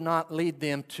that would not lead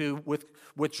them to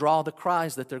withdraw the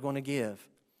cries that they're going to give.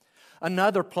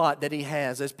 Another plot that he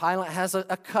has is Pilate has a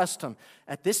custom.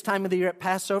 At this time of the year at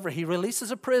Passover, he releases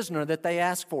a prisoner that they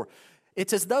ask for.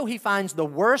 It's as though he finds the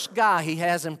worst guy he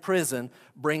has in prison,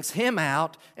 brings him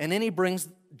out, and then he brings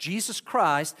Jesus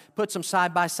Christ, puts them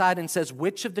side by side and says,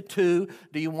 which of the two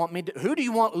do you want me to, who do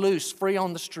you want loose, free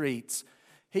on the streets?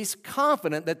 He's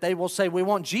confident that they will say, we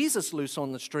want Jesus loose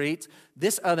on the streets.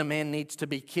 This other man needs to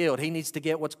be killed. He needs to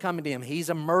get what's coming to him. He's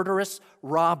a murderous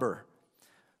robber.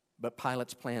 But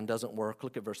Pilate's plan doesn't work.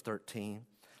 Look at verse 13.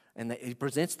 And he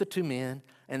presents the 2 men,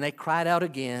 and they cried out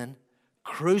again,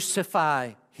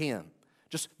 crucify him.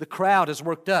 Just the crowd is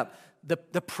worked up.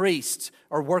 The priests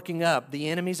are working up. The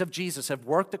enemies of Jesus have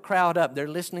worked the crowd up. They're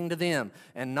listening to them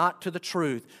and not to the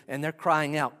truth. And they're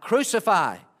crying out,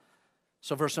 crucify.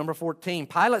 So verse number 14,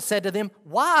 Pilate said to them,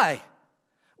 why?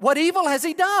 What evil has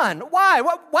he done? Why?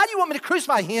 Why do you want me to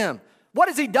crucify him? What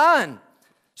has he done?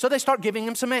 So they start giving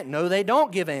him some answers. No, they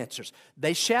don't give answers.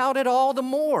 They shout it all the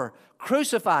more.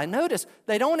 Crucify. Notice,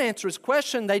 they don't answer his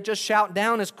question. They just shout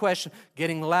down his question,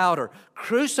 getting louder.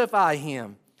 Crucify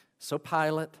him. So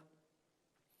Pilate,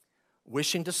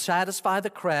 wishing to satisfy the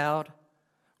crowd,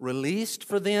 released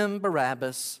for them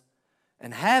Barabbas,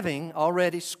 and having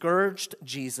already scourged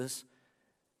Jesus,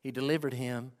 he delivered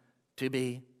him to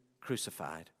be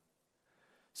crucified.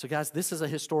 So guys, this is a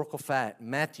historical fact.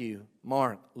 Matthew,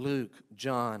 Mark, Luke,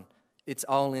 John, it's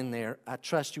all in there. I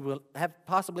trust you will have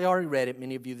possibly already read it,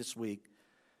 many of you this week.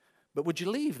 But would you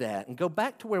leave that and go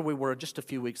back to where we were just a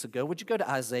few weeks ago? Would you go to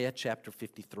Isaiah chapter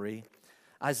 53?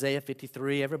 Isaiah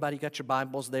 53, everybody got your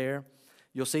Bibles there?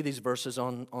 You'll see these verses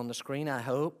on the screen, I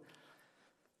hope.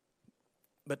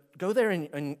 But go there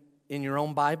in your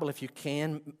own Bible if you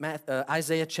can.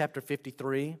 Isaiah chapter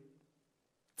 53.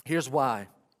 Here's why.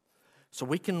 So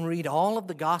we can read all of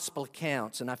the gospel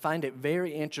accounts, and I find it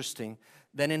very interesting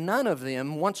that in none of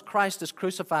them, once Christ is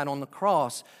crucified on the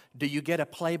cross, do you get a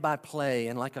play-by-play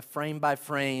and like a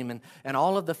frame-by-frame and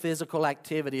all of the physical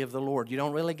activity of the Lord. You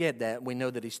don't really get that. We know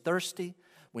that he's thirsty.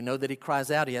 We know that he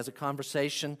cries out. He has a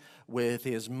conversation with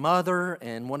his mother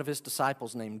and one of his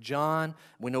disciples named John.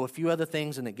 We know a few other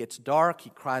things, and it gets dark.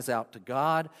 He cries out to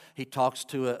God. He talks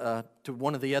to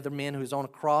one of the other men who's on a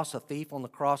cross, a thief on the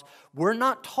cross. We're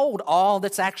not told all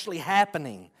that's actually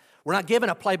happening. We're not given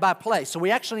a play-by-play. So we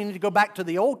actually need to go back to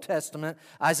the Old Testament,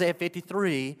 Isaiah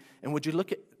 53, and would you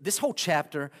look at this whole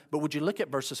chapter, but would you look at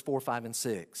verses 4, 5, and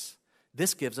 6?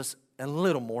 This gives us a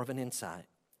little more of an insight.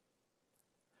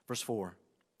 Verse 4.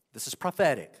 This is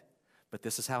prophetic, but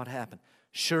this is how it happened.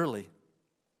 Surely,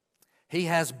 he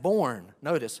has borne,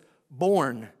 notice,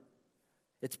 borne.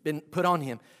 It's been put on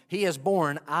him. He has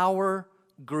borne our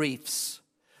griefs.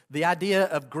 The idea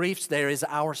of griefs there is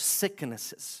our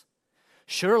sicknesses.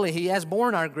 Surely he has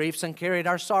borne our griefs and carried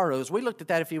our sorrows. We looked at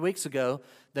that a few weeks ago.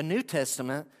 The New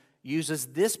Testament uses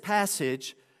this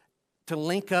passage to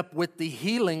link up with the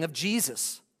healing of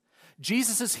Jesus.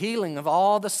 Jesus' healing of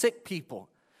all the sick people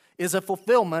is a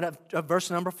fulfillment of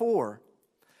verse number 4.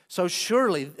 So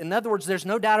surely, in other words, there's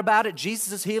no doubt about it,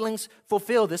 Jesus' healings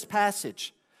fulfill this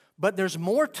passage. But there's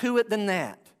more to it than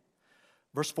that.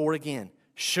 Verse 4 again.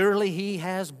 Surely he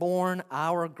has borne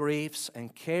our griefs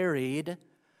and carried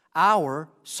our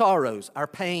sorrows, our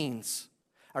pains,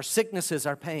 our sicknesses,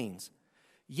 our pains.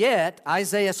 Yet,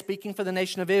 Isaiah speaking for the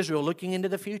nation of Israel, looking into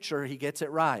the future, he gets it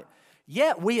right.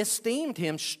 Yet we esteemed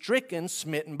him stricken,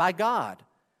 smitten by God,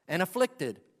 and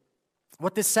afflicted.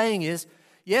 What this saying is,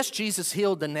 yes, Jesus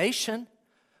healed the nation,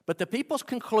 but the people's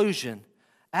conclusion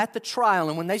at the trial,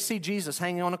 and when they see Jesus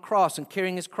hanging on a cross and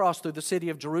carrying his cross through the city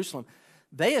of Jerusalem,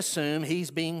 they assume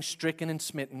he's being stricken and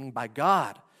smitten by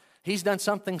God. He's done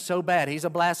something so bad. He's a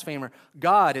blasphemer.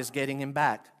 God is getting him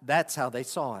back. That's how they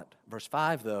saw it. Verse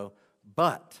 5, though,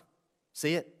 but,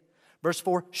 see it? Verse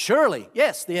 4, surely,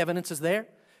 yes, the evidence is there.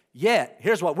 Yet,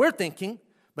 here's what we're thinking,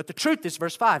 but the truth is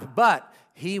verse 5, but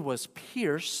he was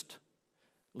pierced,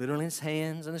 literally in his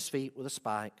hands and his feet with a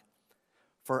spike,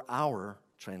 for our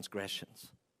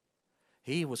transgressions.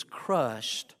 He was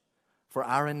crushed for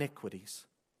our iniquities.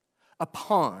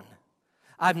 Upon.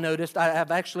 I've noticed,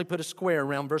 I've actually put a square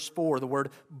around verse 4, the word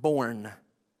born.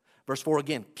 Verse 4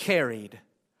 again, carried.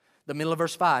 The middle of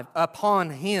verse 5,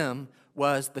 upon him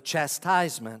was the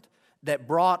chastisement that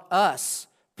brought us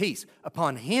peace.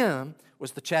 Upon him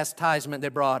was the chastisement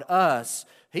that brought us.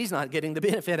 He's not getting the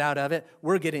benefit out of it.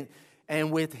 We're getting,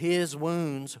 and with his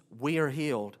wounds we are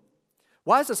healed.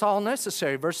 Why is this all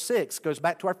necessary? Verse 6 goes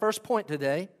back to our first point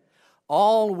today.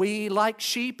 All we like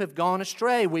sheep have gone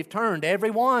astray. We've turned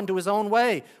every one to his own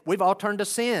way. We've all turned to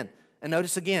sin. And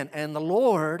notice again, and the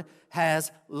Lord has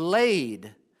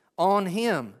laid on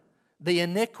him the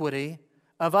iniquity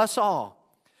of us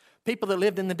all. People that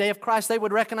lived in the day of Christ, they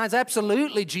would recognize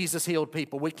absolutely Jesus healed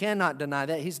people. We cannot deny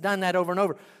that. He's done that over and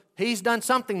over. He's done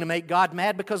something to make God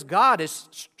mad because God is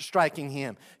striking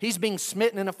him. He's being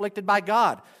smitten and afflicted by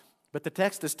God. But the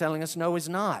text is telling us, no, he's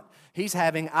not. He's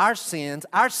having our sins,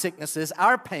 our sicknesses,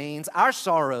 our pains, our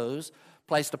sorrows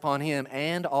placed upon him,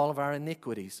 and all of our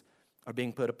iniquities are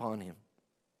being put upon him.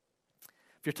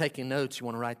 If you're taking notes, you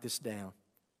want to write this down.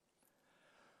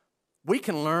 We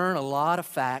can learn a lot of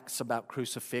facts about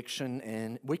crucifixion,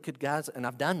 and we could, guys, and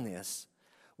I've done this,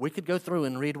 we could go through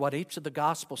and read what each of the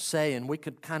Gospels say, and we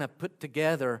could kind of put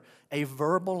together a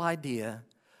verbal idea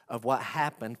of what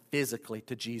happened physically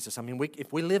to Jesus. I mean,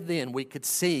 if we lived in, we could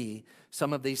see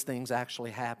some of these things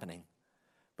actually happening.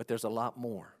 But there's a lot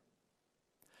more.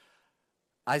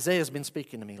 Isaiah's been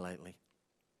speaking to me lately.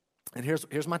 And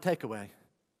here's my takeaway.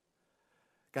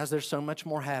 Guys, there's so much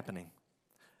more happening.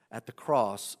 at the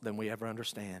cross than we ever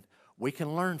understand. We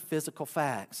can learn physical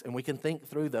facts, and we can think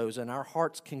through those, and our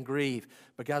hearts can grieve,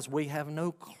 but guys, we have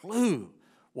no clue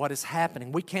what is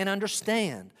happening. We can't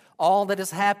understand all that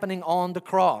is happening on the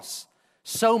cross.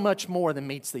 So much more than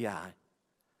meets the eye.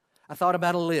 I thought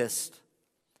about a list.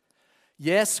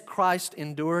 Yes, Christ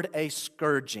endured a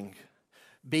scourging,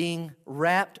 being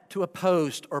wrapped to a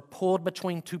post or pulled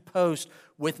between two posts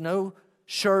with no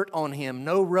shirt on him,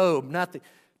 no robe, nothing.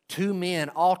 Two men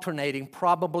alternating,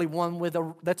 probably one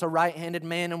that's a right-handed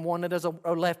man and one that is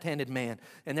a left-handed man.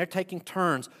 And they're taking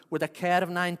turns with a cat of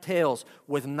nine tails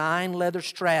with 9 leather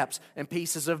straps and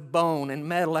pieces of bone and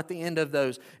metal at the end of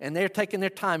those. And they're taking their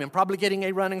time and probably getting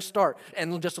a running start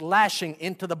and just lashing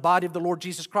into the body of the Lord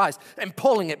Jesus Christ and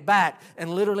pulling it back. And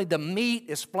literally the meat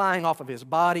is flying off of his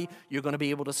body. You're going to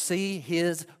be able to see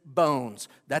his bones.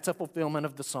 That's a fulfillment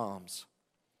of the Psalms.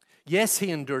 Yes,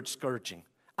 he endured scourging.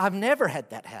 I've never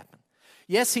had that happen.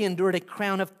 Yes, he endured a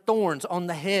crown of thorns on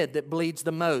the head that bleeds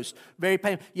the most. Very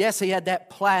painful. Yes, he had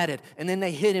that plaited, and then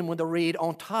they hit him with a reed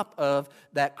on top of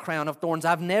that crown of thorns.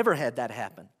 I've never had that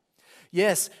happen.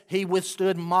 Yes, he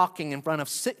withstood mocking in front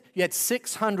of, you had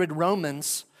 600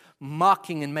 Romans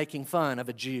mocking and making fun of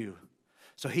a Jew.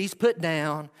 So he's put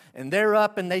down, and they're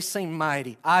up, and they seem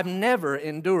mighty. I've never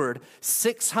endured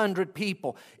 600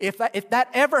 people. If that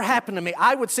ever happened to me,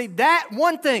 I would see that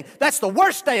one thing. That's the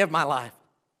worst day of my life.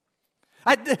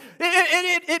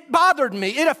 It bothered me.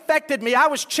 It affected me. I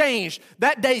was changed.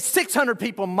 That day, 600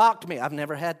 people mocked me. I've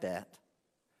never had that.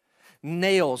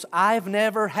 Nails. I've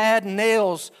never had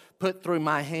nails put through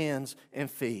my hands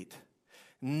and feet.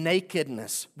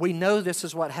 Nakedness. We know this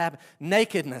is what happened.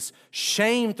 Nakedness.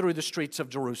 Shame through the streets of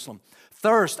Jerusalem.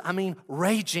 Thirst.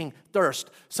 Raging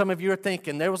thirst. Some of you are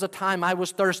thinking, there was a time I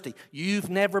was thirsty. You've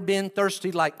never been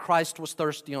thirsty like Christ was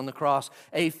thirsty on the cross.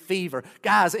 A fever.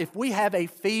 Guys, if we have a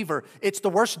fever, it's the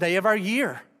worst day of our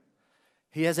year.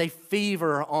 He has a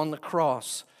fever on the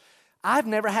cross. I've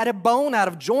never had a bone out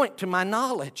of joint to my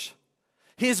knowledge.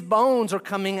 His bones are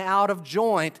coming out of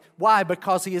joint. Why?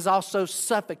 Because he is also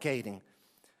suffocating.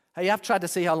 Hey, I've tried to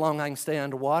see how long I can stay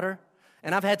underwater.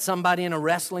 And I've had somebody in a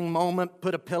wrestling moment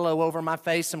put a pillow over my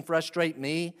face and frustrate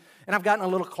me. And I've gotten a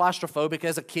little claustrophobic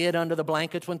as a kid under the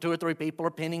blankets when 2 or 3 people are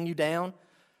pinning you down.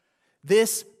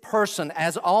 This person,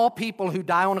 as all people who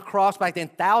die on a cross back then,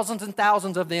 thousands and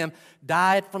thousands of them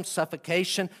died from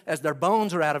suffocation as their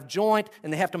bones are out of joint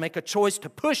and they have to make a choice to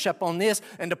push up on this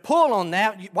and to pull on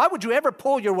that. Why would you ever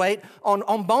pull your weight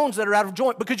on bones that are out of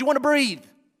joint? Because you want to breathe.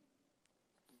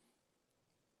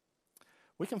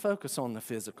 We can focus on the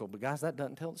physical, but guys, that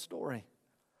doesn't tell the story.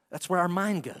 That's where our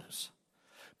mind goes.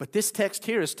 But this text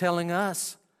here is telling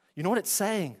us, you know what it's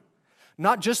saying?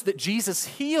 Not just that Jesus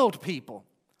healed people,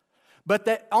 but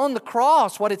that on the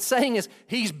cross, what it's saying is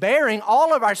he's bearing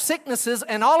all of our sicknesses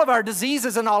and all of our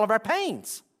diseases and all of our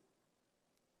pains.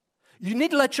 You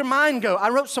need to let your mind go. I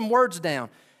wrote some words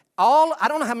down. I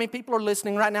don't know how many people are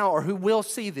listening right now or who will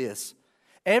see this.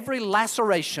 Every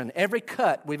laceration, every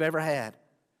cut we've ever had,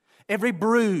 every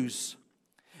bruise,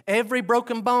 every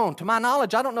broken bone. To my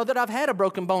knowledge, I don't know that I've had a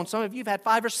broken bone. Some of you have had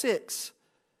 5 or 6.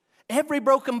 Every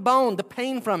broken bone, the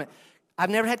pain from it. I've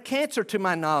never had cancer to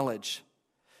my knowledge.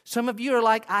 Some of you are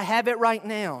like, I have it right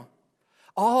now.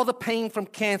 All the pain from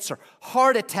cancer,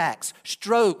 heart attacks,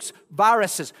 strokes,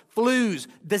 viruses, flus,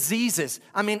 diseases.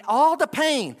 All the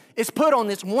pain is put on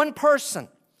this one person.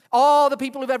 All the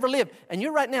people who've ever lived. And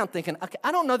you're right now thinking, okay,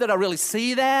 I don't know that I really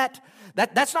see that.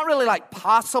 That's not really like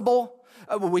possible.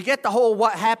 We get the whole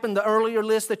what happened, the earlier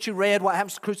list that you read, what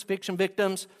happens to crucifixion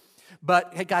victims.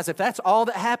 But, hey, guys, if that's all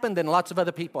that happened, then lots of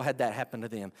other people had that happen to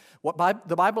them. What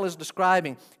the Bible is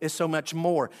describing is so much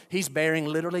more. He's bearing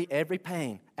literally every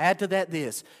pain. Add to that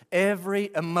this,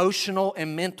 every emotional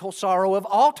and mental sorrow of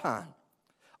all time.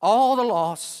 All the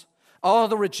loss, all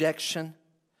the rejection,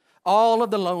 all of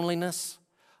the loneliness,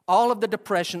 all of the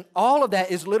depression, all of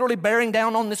that is literally bearing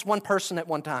down on this one person at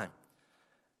one time.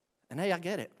 And hey, I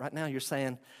get it. Right now you're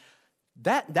saying,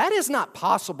 that is not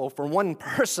possible for one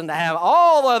person to have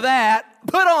all of that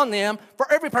put on them for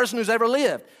every person who's ever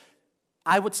lived.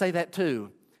 I would say that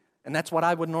too. And that's what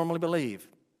I would normally believe.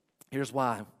 Here's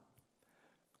why.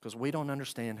 Because we don't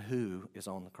understand who is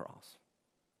on the cross.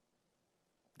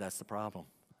 That's the problem.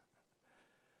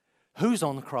 Who's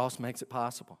on the cross makes it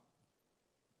possible.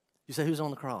 You say, who's on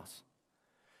the cross?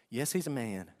 Yes, he's a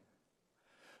man.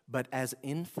 But as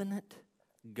infinite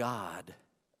God,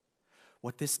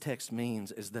 What this text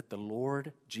means is that the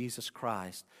Lord Jesus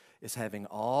Christ is having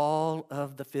all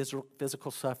of the physical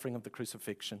suffering of the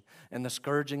crucifixion and the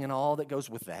scourging and all that goes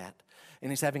with that.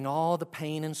 And He's having all the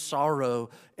pain and sorrow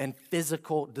and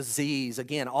physical disease.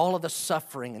 Again, all of the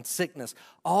suffering and sickness,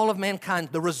 all of mankind,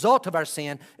 the result of our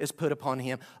sin is put upon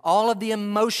Him. All of the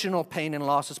emotional pain and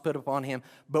loss is put upon Him.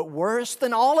 But worse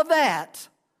than all of that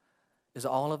is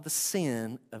all of the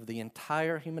sin of the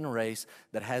entire human race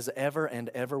that has ever and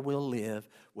ever will live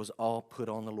was all put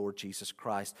on the Lord Jesus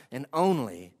Christ. And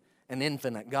only an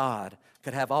infinite God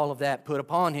could have all of that put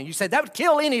upon Him. You say, that would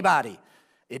kill anybody.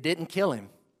 It didn't kill Him.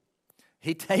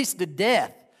 He tasted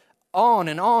death on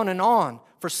and on and on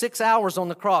for 6 hours on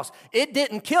the cross. It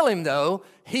didn't kill Him, though.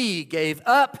 He gave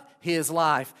up His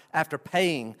life after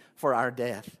paying for our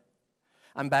death.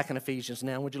 I'm back in Ephesians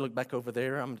now. Would you look back over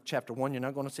there? I'm chapter 1. You're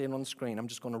not going to see it on the screen. I'm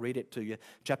just going to read it to you.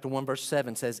 Chapter 1, verse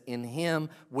 7 says, in Him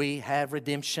we have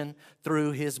redemption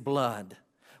through His blood.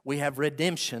 We have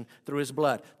redemption through His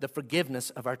blood, the forgiveness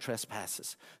of our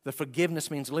trespasses. The forgiveness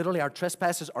means literally our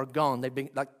trespasses are gone. They've been,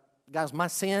 like, guys, my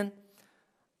sin,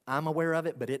 I'm aware of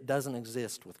it, but it doesn't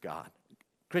exist with God.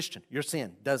 Christian, your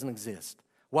sin doesn't exist.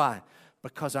 Why?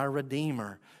 Because our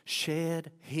Redeemer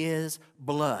shed His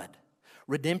blood.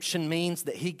 Redemption means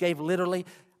that He gave literally,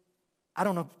 I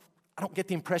don't get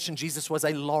the impression Jesus was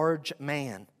a large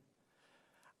man.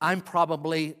 I'm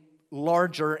probably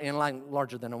larger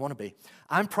than I want to be.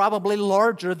 I'm probably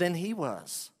larger than He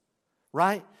was,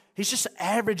 right? He's just an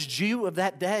average Jew of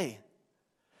that day.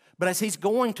 But as He's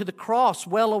going to the cross,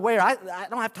 well aware, I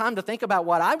don't have time to think about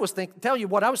what I was thinking. Tell you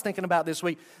what I was thinking about this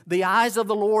week. The eyes of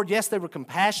the Lord, yes, they were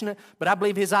compassionate, but I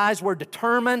believe His eyes were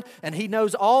determined, and He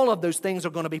knows all of those things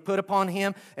are going to be put upon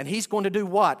Him, and He's going to do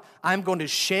what? I'm going to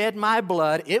shed my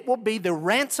blood. It will be the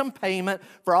ransom payment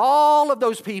for all of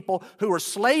those people who are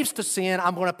slaves to sin.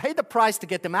 I'm going to pay the price to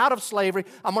get them out of slavery.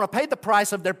 I'm going to pay the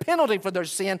price of their penalty for their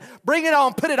sin. Bring it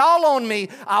on. Put it all on me.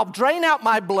 I'll drain out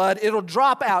my blood. It'll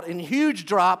drop out in huge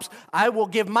drops. I will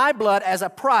give my blood as a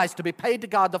price to be paid to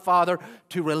God the Father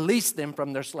to release them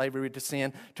from their slavery to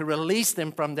sin, to release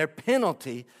them from their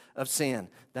penalty of sin.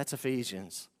 That's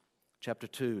Ephesians chapter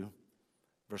 2,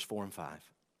 verse 4 and 5.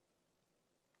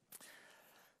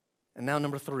 And now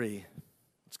number 3.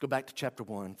 Let's go back to chapter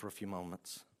 1 for a few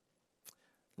moments.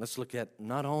 Let's look at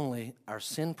not only our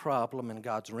sin problem and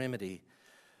God's remedy,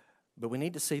 but we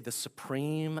need to see the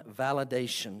supreme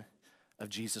validation of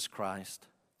Jesus Christ.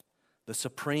 The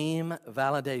supreme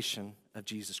validation of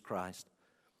Jesus Christ.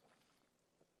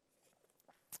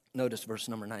 Notice verse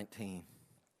number 19.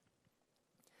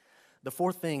 The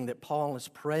fourth thing that Paul is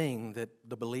praying that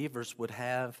the believers would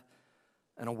have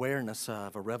an awareness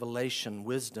of, a revelation,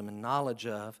 wisdom, and knowledge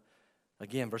of.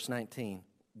 Again, verse 19.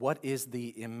 What is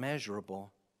the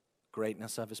immeasurable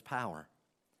greatness of His power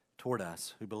toward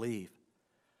us who believe,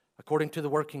 according to the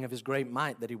working of His great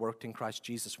might that He worked in Christ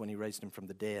Jesus when He raised Him from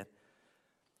the dead.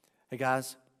 Hey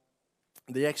guys,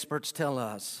 the experts tell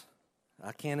us,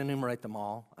 I can't enumerate them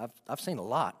all. I've seen a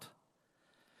lot.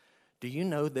 Do you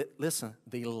know that, listen,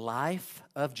 the life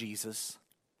of Jesus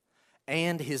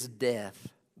and His death,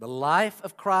 the life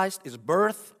of Christ, His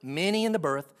birth, many in the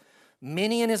birth,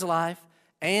 many in His life,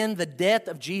 and the death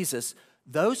of Jesus,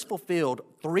 those fulfilled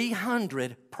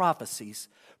 300 prophecies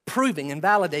proving and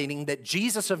validating that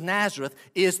Jesus of Nazareth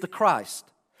is the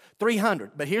Christ.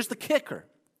 300. But here's the kicker.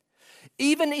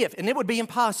 Even if, and it would be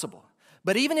impossible,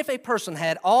 but even if a person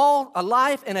had a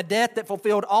life and a death that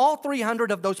fulfilled all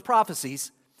 300 of those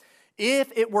prophecies,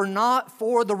 if it were not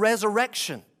for the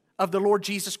resurrection of the Lord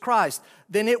Jesus Christ,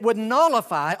 then it would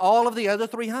nullify all of the other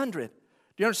 300. Do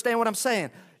you understand what I'm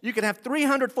saying? You can have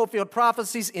 300 fulfilled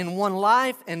prophecies in one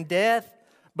life and death,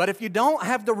 but if you don't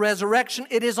have the resurrection,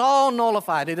 it is all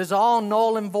nullified. It is all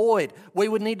null and void. We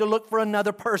would need to look for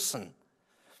another person.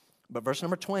 But verse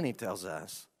number 20 tells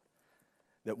us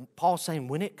that Paul's saying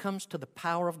when it comes to the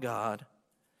power of God,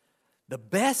 the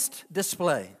best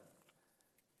display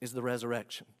is the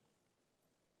resurrection.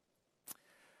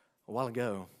 A while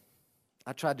ago,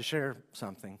 I tried to share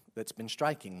something that's been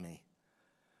striking me.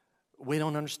 We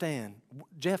don't understand.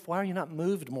 Jeff, why are you not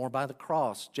moved more by the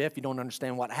cross? Jeff, you don't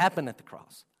understand what happened at the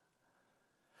cross.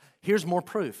 Here's more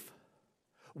proof.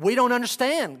 We don't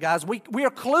understand, guys. We are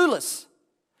clueless.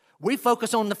 We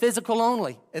focus on the physical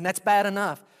only, and that's bad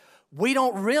enough. We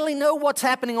don't really know what's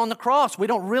happening on the cross. We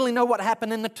don't really know what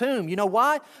happened in the tomb. You know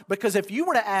why? Because if you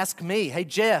were to ask me, hey,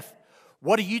 Jeff,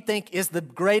 what do you think is the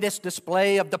greatest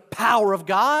display of the power of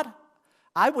God?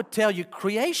 I would tell you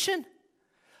creation.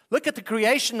 Look at the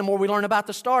creation, the more we learn about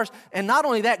the stars. And not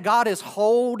only that, God is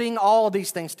holding all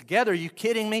these things together. Are you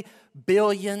kidding me?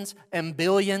 Billions and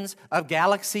billions of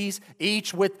galaxies,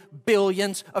 each with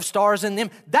billions of stars in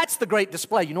them. That's the great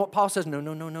display. You know what Paul says?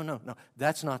 No.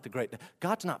 That's not the great.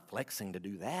 God's not flexing to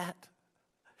do that.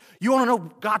 You want to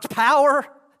know God's power?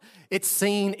 It's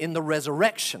seen in the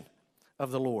resurrection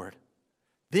of the Lord.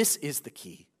 This is the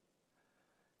key.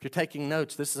 If you're taking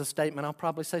notes, this is a statement. I'll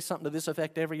probably say something to this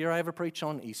effect every year I ever preach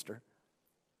on Easter.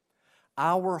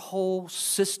 Our whole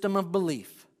system of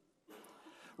belief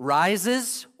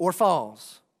rises or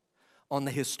falls on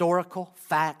the historical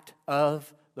fact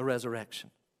of the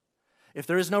resurrection. If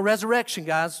there is no resurrection,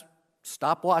 guys,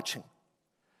 stop watching.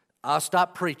 I'll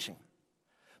stop preaching.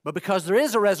 But because there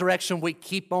is a resurrection, we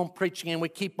keep on preaching and we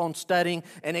keep on studying,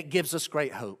 and it gives us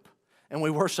great hope. And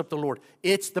we worship the Lord.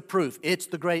 It's the proof. It's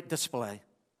the great display.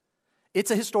 It's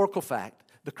a historical fact.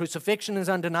 The crucifixion is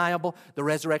undeniable. The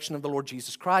resurrection of the Lord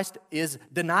Jesus Christ is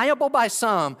deniable by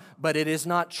some, but it is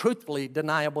not truthfully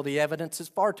deniable. The evidence is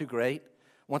far too great.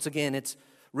 Once again, it's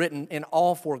written in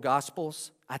all four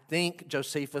Gospels. I think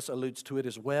Josephus alludes to it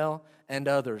as well, and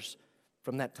others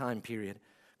from that time period.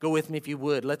 Go with me if you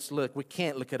would. Let's look. We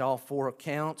can't look at all four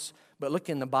accounts, but look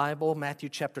in the Bible, Matthew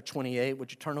chapter 28.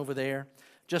 Would you turn over there?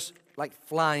 Just like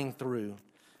flying through.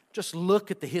 Just look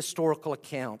at the historical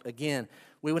account. Again,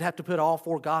 we would have to put all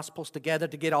four Gospels together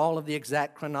to get all of the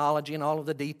exact chronology and all of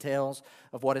the details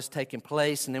of what has taken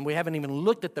place. And then we haven't even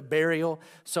looked at the burial.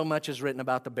 So much is written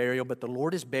about the burial, but the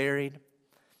Lord is buried.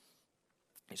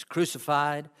 He's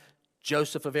crucified.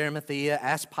 Joseph of Arimathea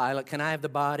asks Pilate, can I have the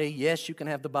body? Yes, you can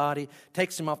have the body.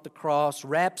 Takes him off the cross,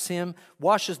 wraps him,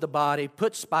 washes the body,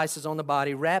 puts spices on the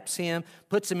body, wraps him,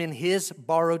 puts him in his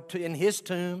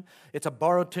tomb. It's a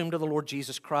borrowed tomb to the Lord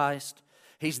Jesus Christ.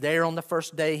 He's there on the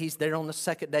first day. He's there on the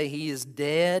second day. He is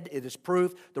dead. It is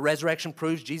proof. The resurrection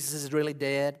proves Jesus is really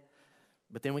dead.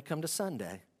 But then we come to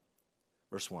Sunday,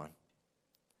 verse 1.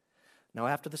 Now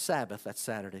after the Sabbath, that's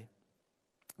Saturday,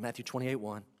 Matthew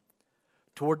 28:1.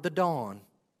 Toward the dawn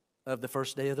of the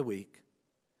first day of the week,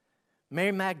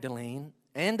 Mary Magdalene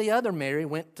and the other Mary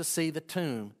went to see the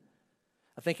tomb.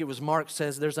 I think it was Mark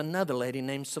says there's another lady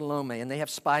named Salome, and they have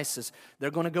spices.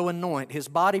 They're going to go anoint. His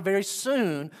body very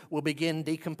soon will begin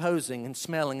decomposing and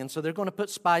smelling, and so they're going to put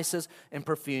spices and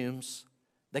perfumes.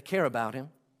 They care about him.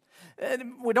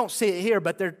 We don't see it here,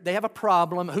 but they have a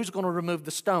problem. Who's going to remove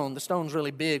the stone? The stone's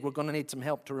really big. We're going to need some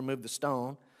help to remove the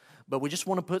stone. But we just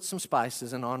want to put some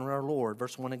spices and honor our Lord.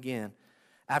 Verse 1 again.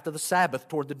 After the Sabbath,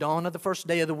 toward the dawn of the first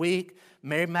day of the week,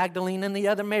 Mary Magdalene and the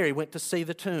other Mary went to see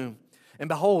the tomb. And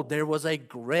behold, there was a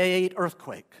great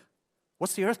earthquake.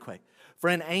 What's the earthquake? For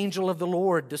an angel of the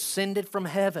Lord descended from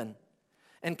heaven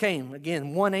and came.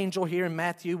 Again, one angel here in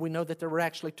Matthew. We know that there were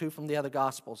actually two from the other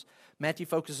Gospels. Matthew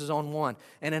focuses on one.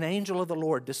 And an angel of the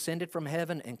Lord descended from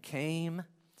heaven and came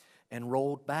and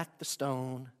rolled back the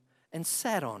stone and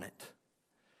sat on it.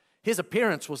 His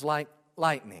appearance was like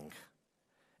lightning,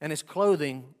 and his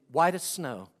clothing white as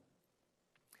snow.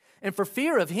 And for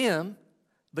fear of him,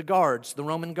 the guards, the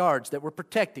Roman guards that were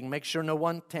protecting, make sure no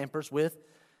one tampers with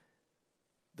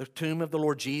the tomb of the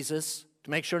Lord Jesus, to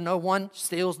make sure no one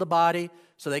steals the body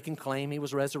so they can claim he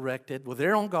was resurrected. Well,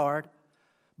 they're on guard,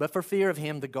 but for fear of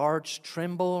him, the guards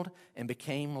trembled and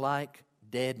became like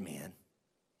dead men,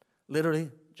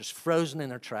 literally just frozen in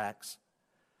their tracks.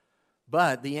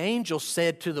 But the angel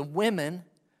said to the women,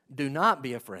 do not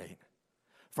be afraid,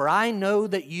 for I know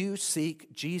that you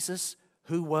seek Jesus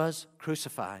who was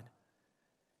crucified.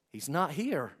 He's not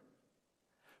here,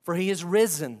 for he is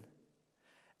risen.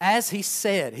 As he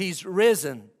said, he's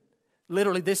risen.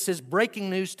 Literally, this is breaking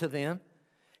news to them.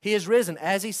 He is risen.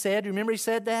 As he said, remember he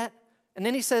said that? And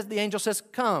then he says, the angel says,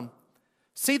 come,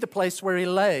 see the place where he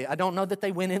lay. I don't know that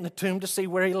they went in the tomb to see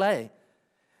where he lay.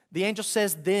 The angel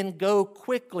says, then go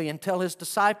quickly and tell his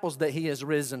disciples that he is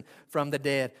risen from the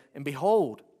dead. And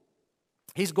behold,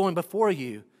 he's going before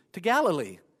you to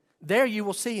Galilee. There you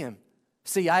will see him.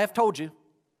 See, I have told you.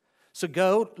 So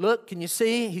go, look, can you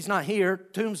see? He's not here.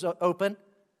 Tomb's open.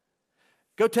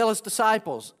 Go tell his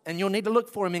disciples, and you'll need to look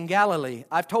for him in Galilee.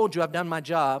 I've told you, I've done my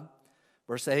job.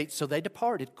 Verse 8, so they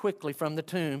departed quickly from the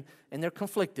tomb, and they're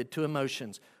conflicted two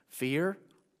emotions, fear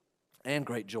and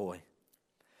great joy.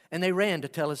 And they ran to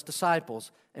tell his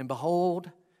disciples, and behold,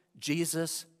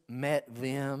 Jesus met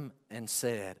them and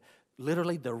said,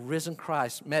 literally the risen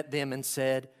Christ met them and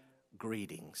said,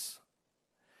 greetings.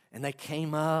 And they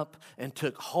came up and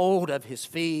took hold of his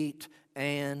feet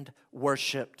and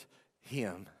worshiped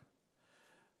him.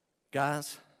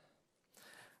 Guys,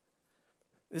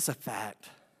 this is a fact.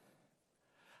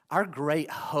 Our great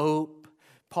hope,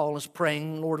 Paul is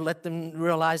praying, Lord, let them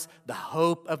realize the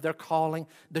hope of their calling,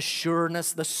 the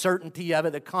sureness, the certainty of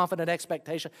it, the confident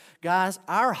expectation. Guys,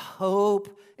 our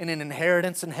hope in an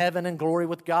inheritance in heaven and glory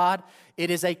with God, it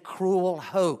is a cruel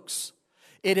hoax.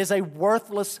 It is a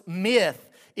worthless myth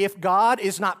if God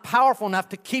is not powerful enough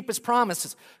to keep His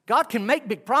promises. God can make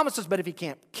big promises, but if He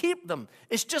can't keep them,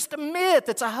 it's just a myth.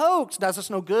 It's a hoax. Does us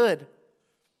no good.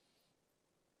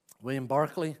 William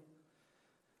Barclay,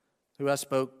 who I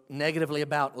spoke negatively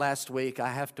about last week,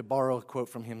 I have to borrow a quote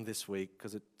from him this week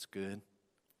because it's good.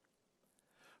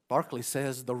 Barclay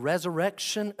says, the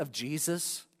resurrection of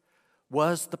Jesus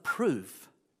was the proof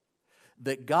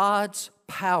that God's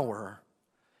power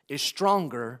is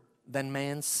stronger than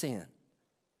man's sin.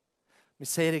 Let me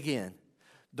say it again.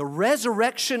 The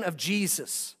resurrection of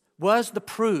Jesus was the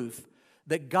proof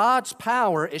that God's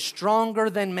power is stronger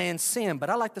than man's sin.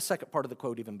 But I like the second part of the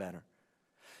quote even better.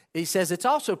 He says it's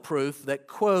also proof that,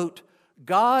 quote,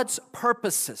 God's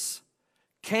purposes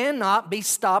cannot be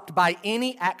stopped by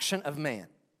any action of man.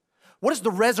 What is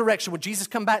the resurrection? When Jesus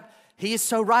come back, He is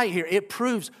so right here. It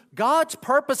proves God's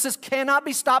purposes cannot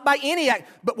be stopped by any act.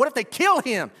 But what if they kill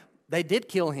Him? They did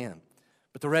kill Him.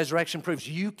 But the resurrection proves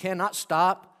you cannot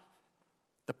stop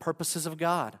the purposes of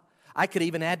God. I could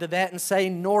even add to that and say,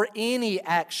 nor any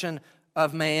action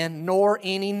of man, nor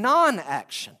any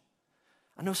non-action.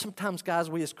 I know sometimes, guys,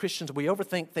 we as Christians, we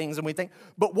overthink things and we think,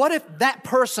 but what if that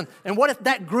person and what if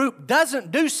that group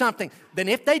doesn't do something? Then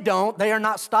if they don't, they are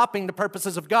not stopping the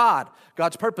purposes of God.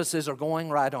 God's purposes are going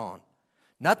right on.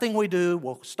 Nothing we do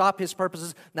will stop His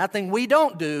purposes. Nothing we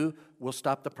don't do will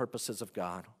stop the purposes of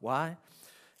God. Why?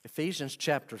 Ephesians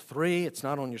chapter 3, it's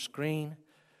not on your screen,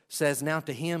 says, now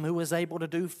to Him who is able to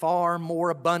do far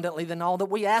more abundantly than all that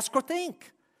we ask or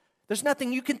think. There's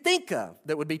nothing you can think of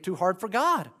that would be too hard for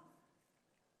God.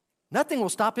 Nothing will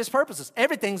stop His purposes.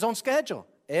 Everything's on schedule.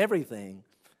 Everything.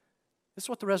 This is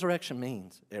what the resurrection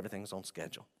means. Everything's on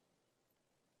schedule.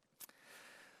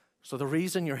 So the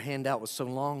reason your handout was so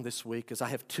long this week is I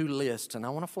have two lists, and I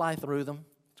want to fly through them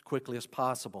as quickly as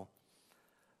possible.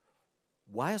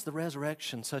 Why is the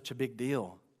resurrection such a big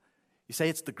deal? You say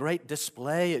it's the great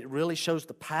display. It really shows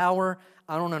the power.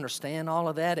 I don't understand all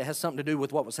of that. It has something to do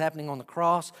with what was happening on the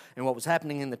cross and what was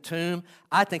happening in the tomb.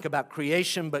 I think about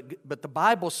creation, but the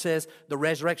Bible says the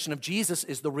resurrection of Jesus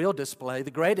is the real display,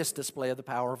 the greatest display of the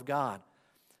power of God.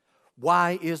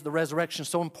 Why is the resurrection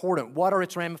so important? What are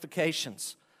its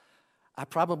ramifications? I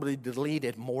probably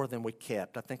deleted more than we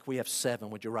kept. I think we have 7.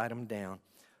 Would you write them down?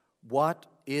 What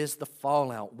is the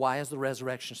fallout? Why is the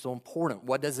resurrection so important?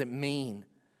 What does it mean?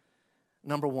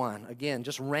 Number 1, again,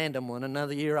 just random one.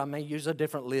 Another year I may use a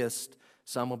different list.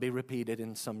 Some will be repeated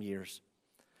in some years.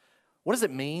 What does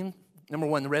it mean? Number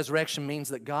 1, the resurrection means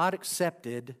that God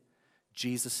accepted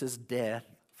Jesus' death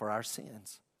for our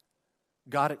sins.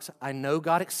 I know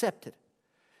God accepted.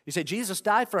 You say, Jesus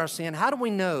died for our sin. How do we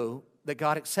know that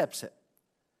God accepts it?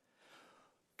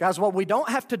 Guys, what we don't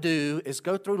have to do is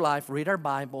go through life, read our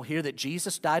Bible, hear that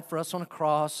Jesus died for us on a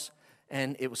cross,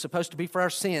 and it was supposed to be for our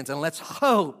sins, and let's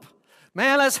hope.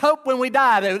 Man, let's hope when we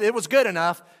die that it was good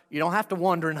enough. You don't have to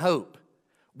wonder and hope.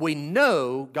 We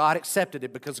know God accepted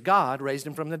it because God raised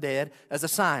Him from the dead as a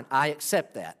sign. I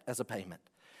accept that as a payment.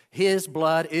 His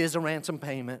blood is a ransom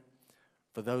payment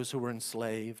for those who were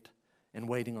enslaved and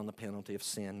waiting on the penalty of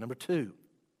sin. Number 2,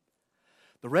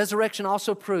 the resurrection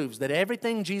also proves that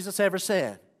everything Jesus ever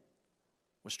said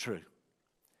was true.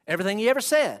 Everything He ever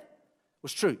said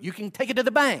was true. You can take it to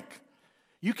the bank.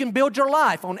 You can build your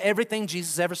life on everything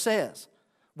Jesus ever says.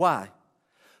 Why?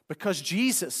 Because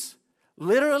Jesus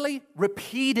literally,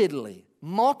 repeatedly,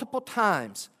 multiple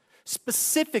times,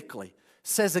 specifically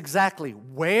says exactly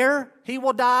where He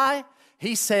will die.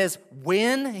 He says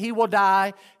when He will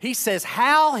die. He says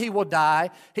how He will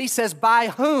die. He says by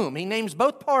whom. He names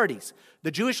both parties. The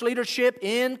Jewish leadership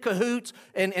in cahoots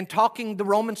and talking the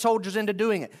Roman soldiers into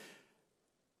doing it.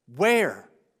 Where,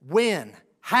 when,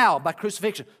 how? By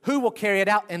crucifixion. Who will carry it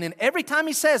out? And then every time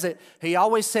He says it, He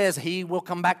always says He will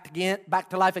come back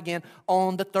to life again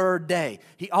on the 3rd day.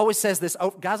 He always says this. Oh,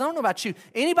 guys, I don't know about you.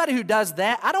 Anybody who does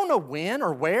that, I don't know when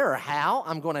or where or how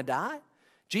I'm going to die.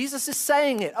 Jesus is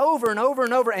saying it over and over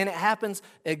and over, and it happens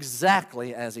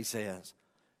exactly as He says.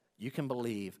 You can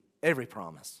believe every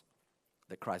promise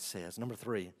that Christ says. Number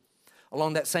 3,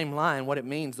 along that same line, what it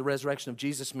means, the resurrection of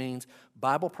Jesus means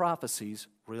Bible prophecies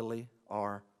really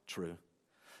are true.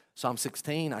 Psalm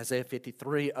 16, Isaiah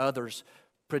 53, others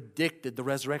predicted the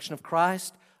resurrection of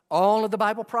Christ. All of the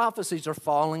Bible prophecies are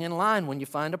falling in line. When you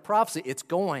find a prophecy, it's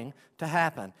going to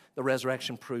happen. The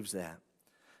resurrection proves that.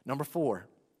 Number 4,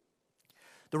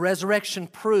 the resurrection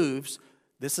proves,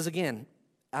 this is again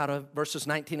out of verses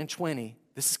 19 and 20,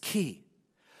 this is key.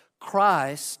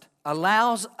 Christ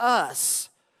allows us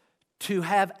to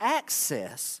have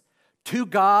access to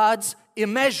God's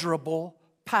immeasurable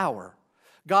power.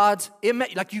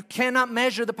 Like you cannot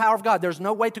measure the power of God. There's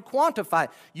no way to quantify it.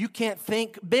 You can't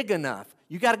think big enough.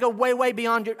 You got to go way, way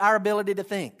beyond our ability to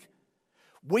think.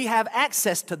 We have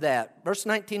access to that. Verse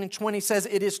 19 and 20 says,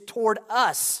 it is toward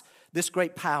us, this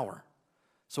great power.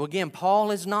 So again,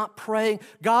 Paul is not praying,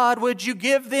 God, would you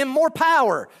give them more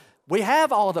power? We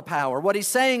have all the power. What he's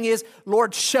saying is,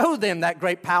 Lord, show them that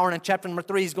great power. And in chapter number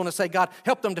 3, he's going to say, God,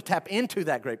 help them to tap into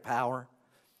that great power.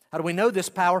 How do we know this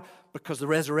power? Because the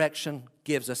resurrection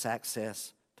gives us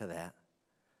access to that.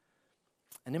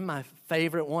 And then my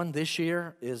favorite one this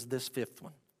year is this fifth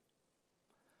one.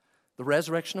 The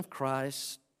resurrection of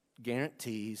Christ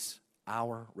guarantees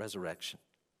our resurrection.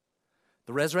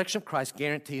 The resurrection of Christ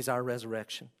guarantees our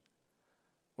resurrection.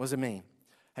 What does it mean?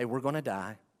 Hey, we're going to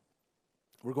die.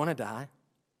 We're going to die.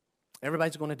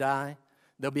 Everybody's going to die.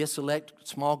 There'll be a select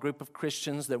small group of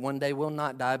Christians that one day will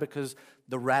not die because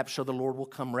the rapture of the Lord will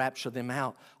come rapture them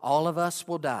out. All of us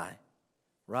will die,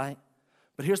 right?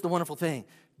 But here's the wonderful thing.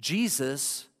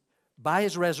 Jesus, by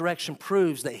his resurrection,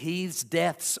 proves that he's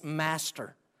death's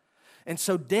master. And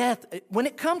so death, when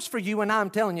it comes for you and I,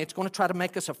 I'm telling you, it's going to try to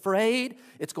make us afraid.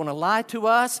 It's going to lie to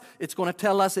us. It's going to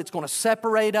tell us it's going to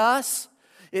separate us.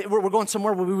 We're going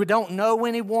somewhere where we don't know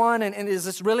anyone. And is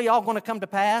this really all going to come to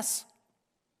pass?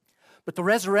 But the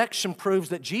resurrection proves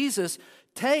that Jesus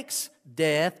takes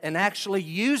death and actually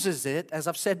uses it, as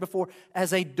I've said before,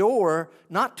 as a door,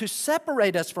 not to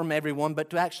separate us from everyone, but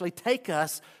to actually take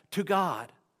us to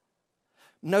God.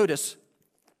 Notice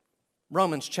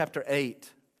Romans chapter 8,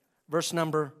 verse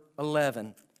number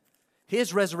 11.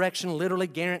 His resurrection literally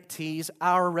guarantees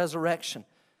our resurrection.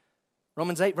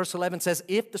 Romans 8, verse 11 says,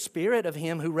 if the spirit of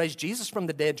him who raised Jesus from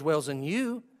the dead dwells in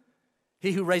you,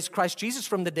 he who raised Christ Jesus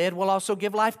from the dead will also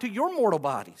give life to your mortal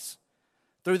bodies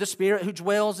through the Spirit who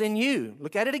dwells in you.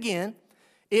 Look at it again.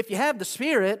 If you have the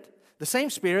Spirit, the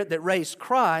same Spirit that raised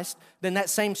Christ, then that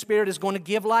same Spirit is going to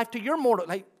give life to your mortal.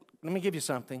 Hey, let me give you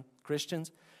something,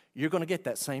 Christians. You're going to get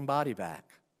that same body back.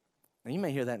 Now, you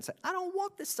may hear that and say, I don't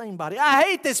want this same body. I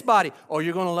hate this body. Or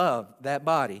you're going to love that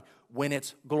body when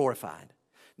it's glorified.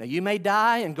 Now, you may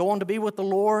die and go on to be with the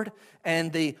Lord,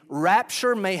 and the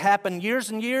rapture may happen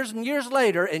years and years and years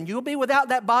later, and you'll be without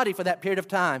that body for that period of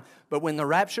time. But when the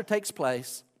rapture takes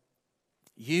place,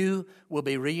 you will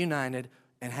be reunited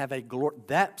and have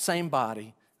that same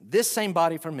body, this same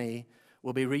body for me,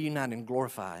 will be reunited and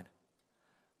glorified.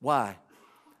 Why?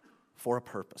 For a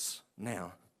purpose.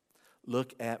 Now,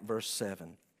 look at verse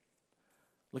 7.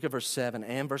 Look at verse 7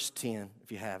 and verse 10,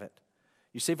 if you have it.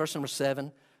 You see verse number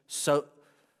 7? So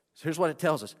here's what it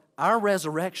tells us. Our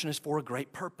resurrection is for a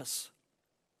great purpose,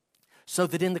 so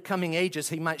that in the coming ages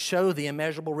he might show the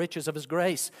immeasurable riches of his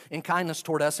grace and kindness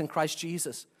toward us in Christ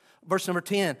Jesus. Verse number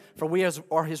 10, for we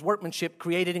are his workmanship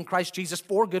created in Christ Jesus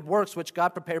for good works, which God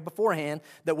prepared beforehand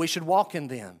that we should walk in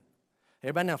them.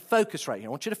 Everybody now focus right here.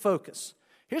 I want you to focus.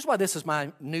 Here's why this is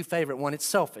my new favorite one. It's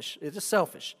selfish. It is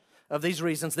selfish. Of these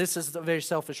reasons, this is a very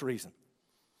selfish reason.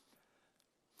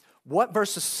 What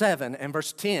verses 7 and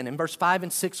verse 10 and verse 5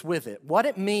 and 6 with it, what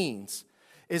it means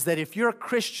is that if you're a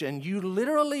Christian, you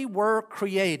literally were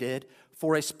created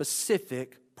for a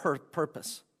specific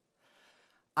purpose.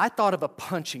 I thought of a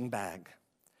punching bag.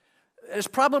 There's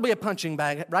probably a punching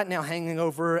bag right now hanging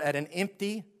over at an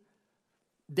empty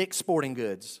Dick's Sporting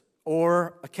Goods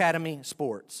or Academy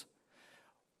Sports.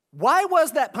 Why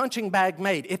was that punching bag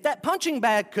made? If that punching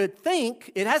bag could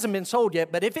think, it hasn't been sold yet,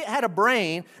 but if it had a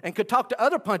brain and could talk to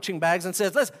other punching bags and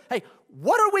says, listen, hey,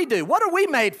 what do we do? What are we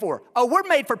made for? Oh, we're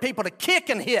made for people to kick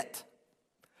and hit.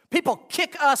 People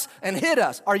kick us and hit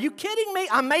us. Are you kidding me?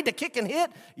 I'm made to kick and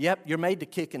hit? Yep, you're made to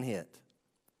kick and hit.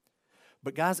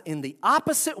 But guys, in the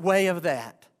opposite way of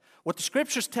that, what the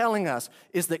Scripture's telling us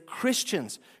is that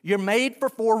Christians, you're made for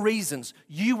 4 reasons.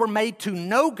 You were made to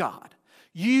know God.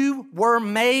 You were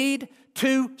made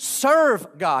to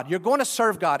serve God. You're going to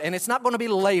serve God, and it's not going to be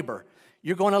labor.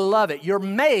 You're going to love it. You're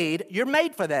made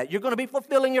for that. You're going to be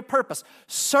fulfilling your purpose,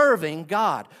 serving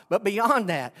God. But beyond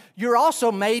that, you're also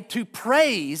made to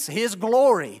praise His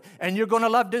glory, and you're going to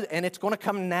love it, and it's going to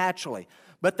come naturally.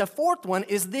 But the fourth one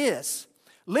is this.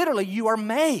 Literally, you are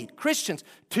made, Christians,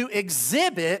 to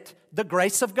exhibit the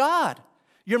grace of God.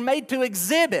 You're made to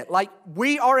exhibit, like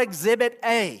we are exhibit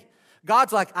A.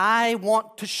 God's like, I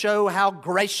want to show how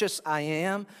gracious I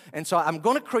am, and so I'm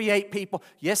going to create people.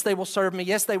 Yes, they will serve me.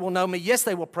 Yes, they will know me. Yes,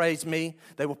 they will praise me.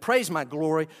 They will praise my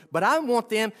glory, but I want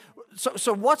them,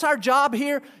 So what's our job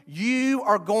here? You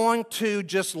are going to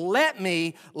just let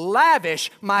me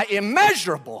lavish my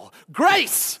immeasurable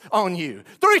grace on you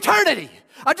through eternity.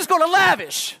 I'm just going to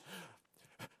lavish.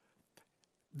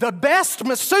 The best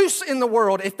masseuse in the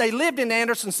world, if they lived in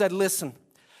Anderson, said, listen,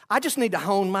 I just need to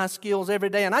hone my skills every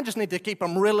day, and I just need to keep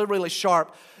them really, really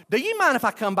sharp. Do you mind if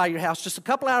I come by your house just a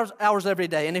couple hours every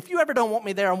day? And if you ever don't want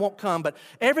me there, I won't come. But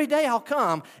every day I'll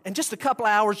come, and just a couple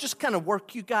of hours, just kind of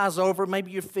work you guys over,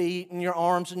 maybe your feet and your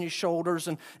arms and your shoulders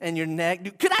and your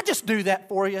neck. Could I just do that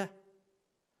for you?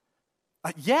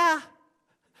 Yeah.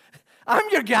 I'm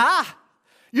your guy.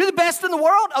 You're the best in the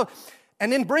world. Oh.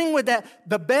 And then bring with that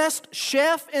the best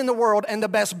chef in the world and the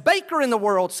best baker in the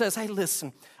world says, hey,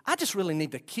 listen, I just really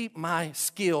need to keep my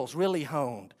skills really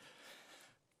honed.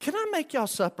 Can I make y'all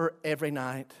supper every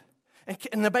night?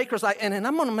 And the baker's like, and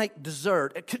I'm going to make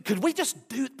dessert. Could we just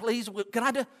do it, please? Can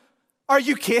I do? Are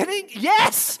you kidding?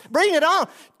 Yes, bring it on.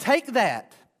 Take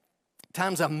that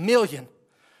times 1,000,000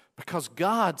 because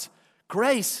God's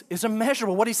grace is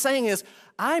immeasurable. What he's saying is,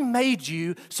 I made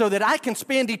you so that I can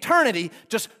spend eternity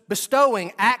just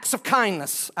bestowing acts of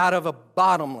kindness out of a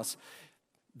bottomless.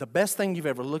 The best thing you've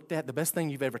ever looked at, the best thing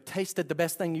you've ever tasted, the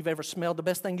best thing you've ever smelled, the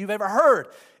best thing you've ever heard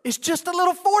is just a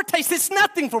little foretaste. It's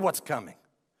nothing for what's coming.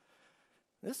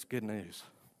 This is good news.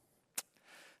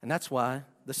 And that's why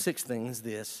the sixth thing is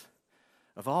this.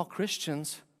 Of all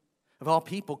Christians, of all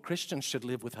people, Christians should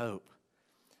live with hope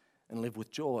and live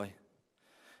with joy.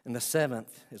 And the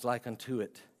seventh is like unto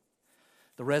it.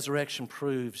 The resurrection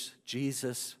proves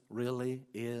Jesus really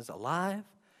is alive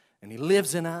and he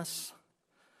lives in us.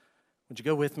 Would you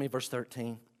go with me, verse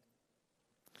 13?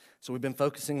 So we've been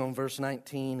focusing on verse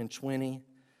 19 and 20,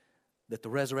 that the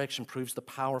resurrection proves the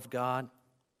power of God.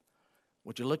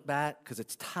 Would you look back? Because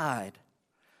it's tied.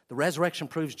 The resurrection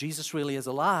proves Jesus really is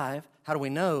alive. How do we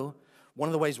know? One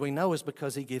of the ways we know is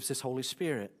because he gives his Holy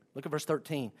Spirit. Look at verse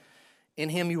 13. In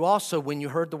him you also, when you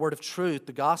heard the word of truth,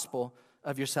 the gospel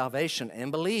of your salvation,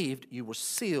 and believed, you were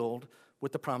sealed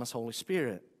with the promised Holy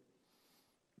Spirit.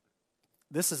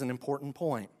 This is an important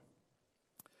point.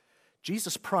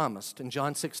 Jesus promised in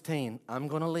John 16, I'm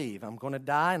going to leave. I'm going to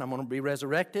die and I'm going to be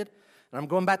resurrected and I'm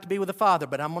going back to be with the Father,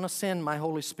 but I'm going to send my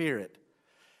Holy Spirit.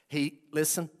 He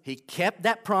kept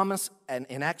that promise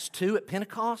in Acts 2 at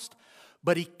Pentecost,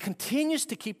 but he continues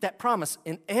to keep that promise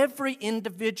in every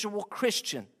individual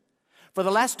Christian. For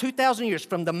the last 2,000 years,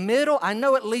 from the middle, I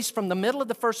know at least from the middle of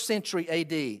the first century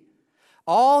AD,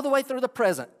 all the way through the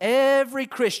present, every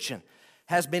Christian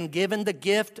has been given the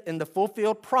gift and the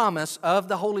fulfilled promise of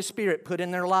the Holy Spirit put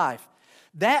in their life.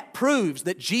 That proves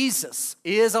that Jesus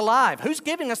is alive. Who's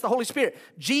giving us the Holy Spirit?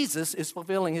 Jesus is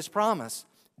fulfilling his promise.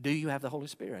 Do you have the Holy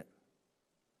Spirit?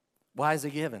 Why is he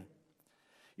given?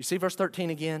 You see verse 13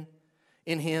 again.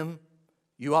 In him,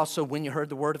 you also, when you heard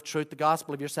the word of truth, the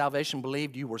gospel of your salvation,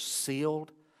 believed, you were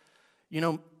sealed. You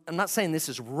know, I'm not saying this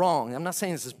is wrong. I'm not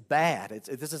saying this is bad.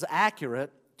 This is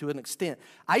accurate to an extent.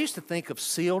 I used to think of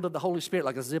sealed of the Holy Spirit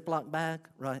like a Ziploc bag,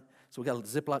 right? So we got a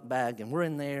Ziploc bag, and we're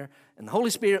in there, and the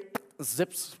Holy Spirit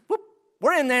zips, whoop,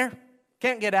 we're in there.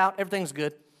 Can't get out. Everything's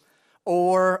good.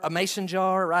 Or a mason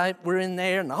jar, right? We're in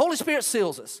there, and the Holy Spirit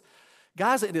seals us.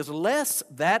 Guys, it is less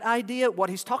that idea. What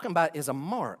he's talking about is a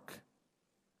mark.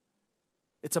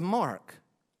 It's a mark.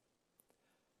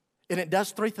 And it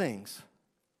does three things.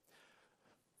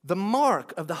 The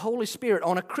mark of the Holy Spirit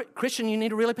on a Christian, you need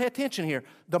to really pay attention here.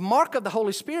 The mark of the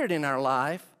Holy Spirit in our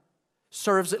life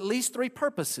serves at least three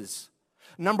purposes.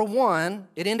 Number one,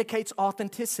 it indicates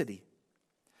authenticity.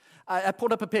 I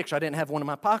pulled up a picture. I didn't have one in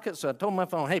my pocket, so I told my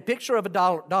phone, hey, picture of a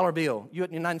dollar bill,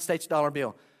 United States dollar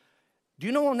bill. Do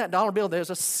you know on that dollar bill there's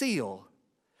a seal?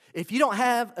 If you don't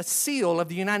have a seal of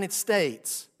the United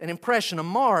States, an impression, a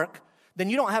mark, then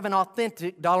you don't have an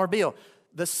authentic dollar bill.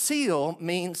 The seal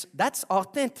means that's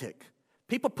authentic.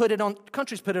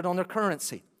 Countries put it on their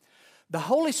currency. The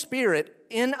Holy Spirit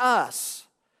in us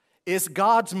is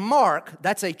God's mark.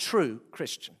 That's a true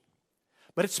Christian.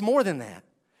 But it's more than that.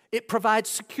 It provides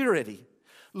security.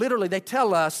 Literally, they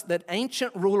tell us that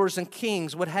ancient rulers and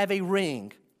kings would have a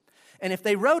ring. And if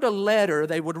they wrote a letter,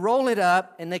 they would roll it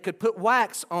up and they could put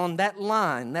wax on that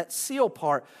line, that seal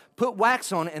part, put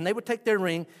wax on it, and they would take their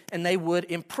ring and they would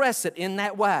impress it in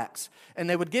that wax. And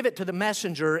they would give it to the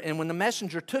messenger, and when the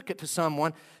messenger took it to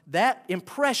someone, that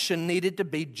impression needed to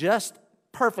be just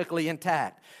perfectly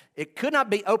intact. It could not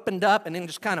be opened up and then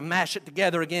just kind of mash it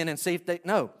together again and see if they...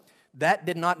 No, that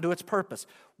did not do its purpose.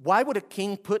 Why would a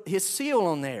king put his seal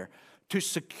on there? To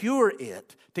secure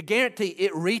it, to guarantee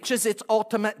it reaches its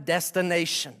ultimate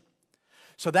destination.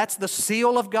 So that's the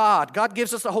seal of God. God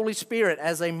gives us the Holy Spirit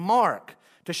as a mark.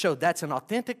 to show that's an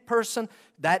authentic person,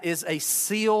 that is a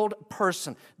sealed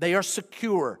person. They are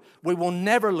secure. We will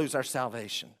never lose our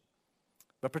salvation.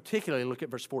 But particularly look at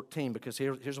verse 14, because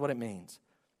here's what it means.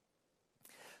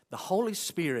 The Holy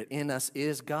Spirit in us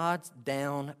is God's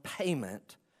down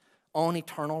payment on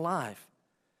eternal life.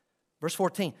 Verse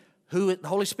 14, the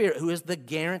Holy Spirit, who is the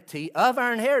guarantee of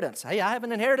our inheritance. Hey, I have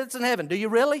an inheritance in heaven. Do you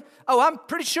really? Oh, I'm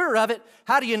pretty sure of it.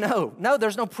 How do you know? No,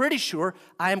 there's no pretty sure.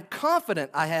 I am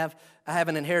confident I have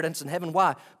an inheritance in heaven.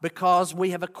 Why? Because we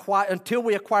have until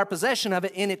we acquire possession of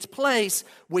it, in its place,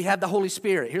 we have the Holy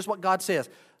Spirit. Here's what God says.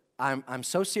 I'm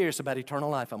so serious about eternal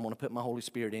life, I'm going to put my Holy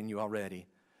Spirit in you already.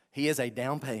 He is a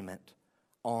down payment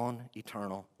on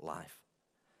eternal life.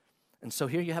 And so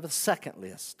here you have a second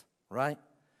list, right?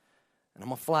 And I'm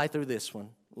going to fly through this one.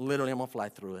 Literally, I'm going to fly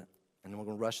through it. And then we're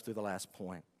going to rush through the last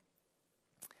point.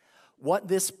 What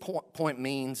this point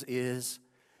means is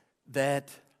that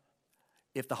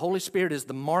if the Holy Spirit is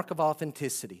the mark of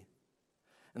authenticity,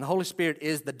 and the Holy Spirit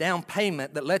is the down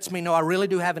payment that lets me know I really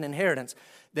do have an inheritance,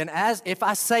 then if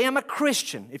I say I'm a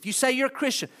Christian, if you say you're a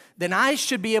Christian, then I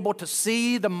should be able to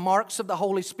see the marks of the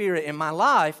Holy Spirit in my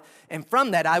life, and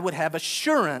from that I would have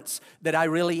assurance that I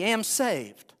really am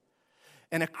saved.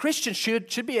 And a Christian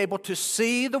should be able to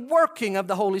see the working of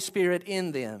the Holy Spirit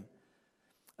in them.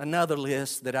 Another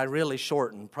list that I really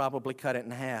shortened, probably cut it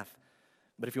in half.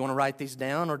 But if you want to write these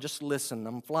down or just listen,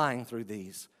 I'm flying through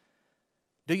these.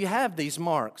 Do you have these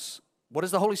marks? What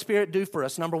does the Holy Spirit do for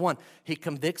us? Number one, He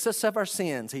convicts us of our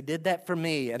sins. He did that for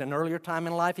me at an earlier time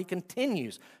in life. He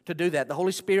continues to do that. The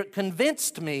Holy Spirit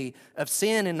convinced me of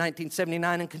sin in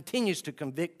 1979 and continues to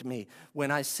convict me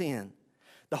when I sin.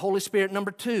 The Holy Spirit,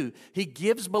 number two, He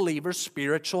gives believers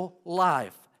spiritual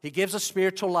life. He gives us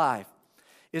spiritual life.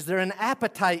 Is there an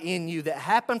appetite in you that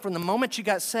happened from the moment you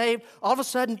got saved? All of a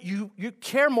sudden, you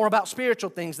care more about spiritual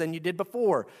things than you did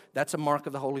before. That's a mark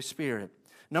of the Holy Spirit.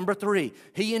 Number three,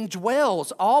 He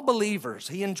indwells all believers.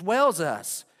 He indwells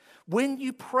us. When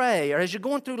you pray or as you're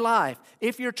going through life,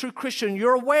 if you're a true Christian,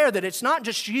 you're aware that it's not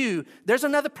just you. There's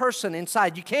another person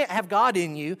inside. You can't have God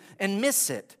in you and miss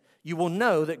it. You will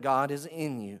know that God is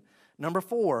in you. Number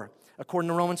four, according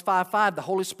to Romans 5:5, the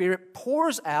Holy Spirit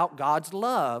pours out God's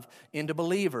love into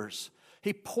believers.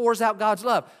 He pours out God's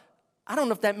love. I don't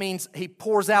know if that means He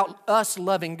pours out us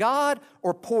loving God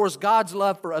or pours God's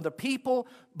love for other people,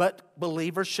 but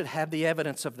believers should have the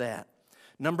evidence of that.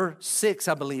 Number 6,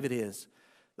 I believe it is.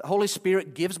 The Holy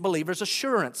Spirit gives believers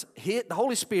assurance. The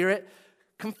Holy Spirit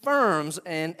confirms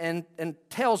and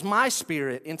tells my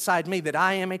spirit inside me that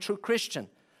I am a true Christian.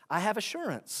 I have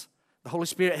assurance. The Holy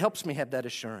Spirit helps me have that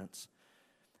assurance.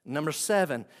 Number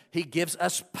 7, He gives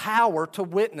us power to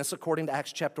witness according to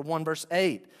Acts chapter 1, verse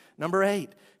 8. Number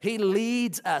 8, He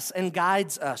leads us and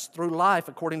guides us through life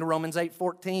according to Romans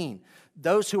 8:14.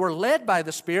 Those who are led by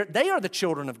the Spirit, they are the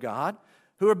children of God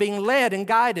who are being led and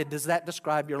guided. Does that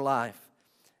describe your life?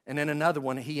 And then another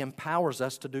one, He empowers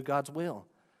us to do God's will.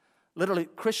 Literally,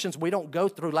 Christians, we don't go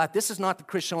through life. This is not the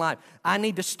Christian life. I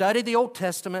need to study the Old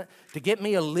Testament to get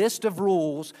me a list of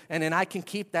rules, and then I can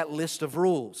keep that list of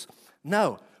rules.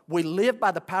 No, we live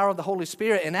by the power of the Holy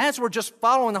Spirit, and as we're just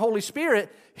following the Holy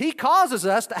Spirit, He causes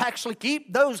us to actually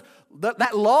keep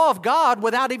that law of God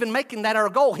without even making that our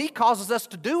goal. He causes us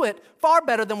to do it far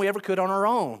better than we ever could on our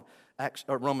own.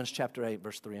 Romans chapter 8,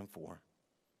 verse 3 and 4.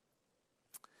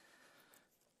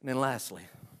 And then lastly,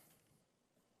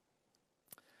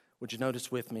 would you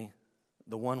notice with me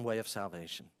the one way of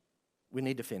salvation? We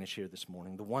need to finish here this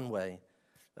morning. The one way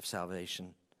of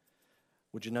salvation.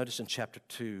 Would you notice in chapter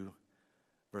 2,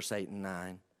 verse 8 and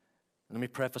 9? Let me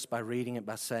preface by reading it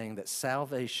by saying that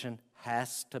salvation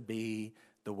has to be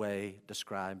the way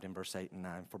described in verse 8 and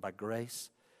 9. For by grace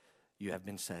you have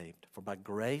been saved. For by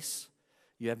grace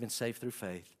you have been saved through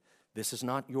faith. This is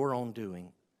not your own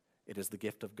doing. It is the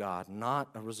gift of God, not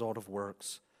a result of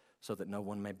works, so that no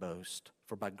one may boast.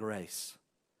 For by grace,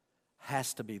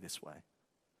 has to be this way.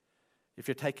 If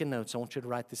you're taking notes, I want you to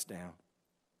write this down.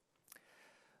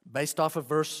 Based off of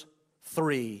verse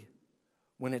 3,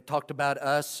 when it talked about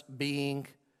us being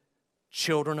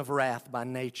children of wrath by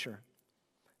nature,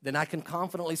 then I can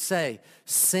confidently say,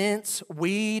 since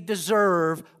we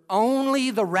deserve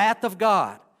only the wrath of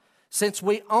God, since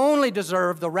we only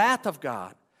deserve the wrath of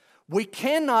God, we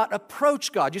cannot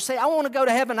approach God. You say, I want to go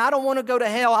to heaven. I don't want to go to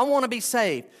hell. I want to be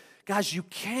saved. Guys, you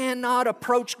cannot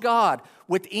approach God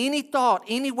with any thought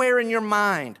anywhere in your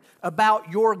mind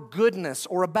about your goodness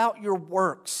or about your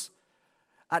works.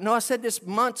 I know I said this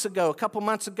a couple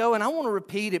months ago, and I want to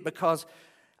repeat it because,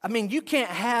 you can't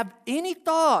have any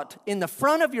thought in the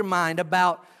front of your mind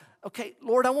about Okay,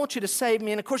 Lord, I want you to save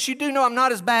me. And of course, you do know I'm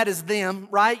not as bad as them,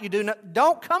 right? You do know.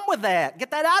 Don't come with that.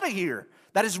 Get that out of here.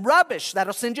 That is rubbish.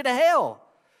 That'll send you to hell.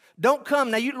 Don't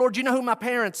come. Now, Lord, you know who my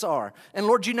parents are. And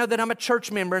Lord, you know that I'm a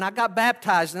church member and I got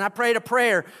baptized and I prayed a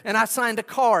prayer and I signed a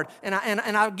card and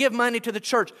I give money to the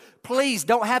church. Please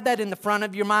don't have that in the front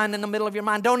of your mind, in the middle of your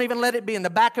mind. Don't even let it be in the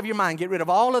back of your mind. Get rid of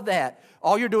all of that.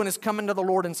 All you're doing is coming to the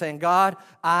Lord and saying, God,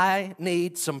 I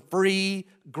need some free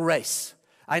grace.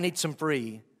 I need some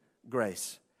free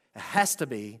grace. It has to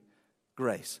be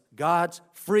grace. God's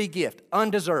free gift,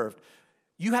 undeserved.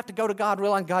 You have to go to God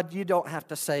realizing, God, you don't have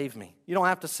to save me. You don't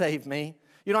have to save me.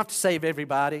 You don't have to save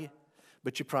everybody,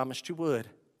 but you promised you would.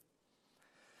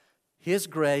 His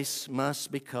grace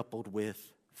must be coupled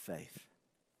with faith.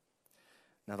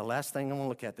 Now, the last thing I want to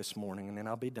look at this morning, and then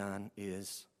I'll be done,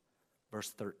 is verse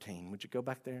 13. Would you go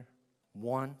back there?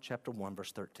 Chapter 1,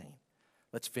 verse 13.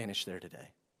 Let's finish there today.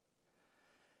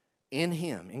 In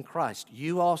Him, in Christ,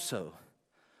 you also,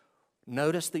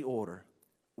 notice the order,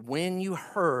 when you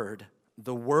heard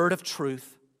the word of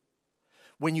truth,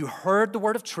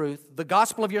 the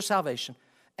gospel of your salvation,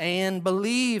 and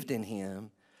believed in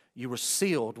Him, you were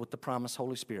sealed with the promised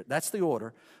Holy Spirit. That's the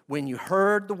order. When you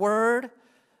heard the word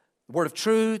of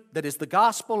truth, that is the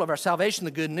gospel of our salvation,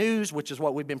 the good news, which is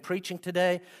what we've been preaching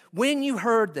today. When you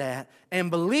heard that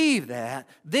and believed that,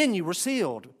 then you were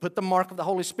sealed. Put the mark of the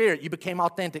Holy Spirit. You became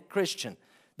authentic Christian.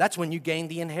 That's when you gained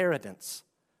the inheritance.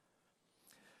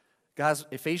 Guys,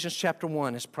 Ephesians chapter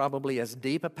 1 is probably as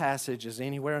deep a passage as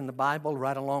anywhere in the Bible,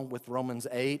 right along with Romans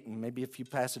 8 and maybe a few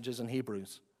passages in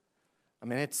Hebrews. I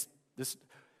mean, it's this,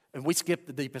 and we skip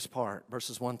the deepest part,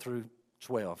 verses 1 through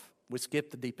 12. We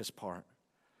skip the deepest part.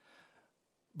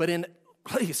 But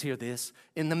please hear this,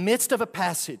 in the midst of a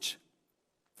passage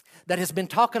that has been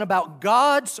talking about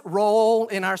God's role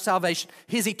in our salvation,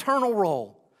 His eternal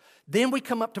role, then we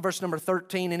come up to verse number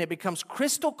 13 and it becomes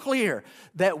crystal clear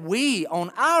that we on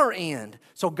our end,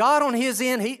 so God on His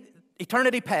end,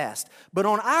 eternity past, but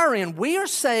on our end, we are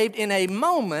saved in a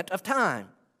moment of time.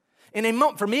 In a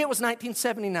moment, for me it was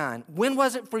 1979. When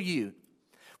was it for you?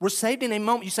 We're saved in a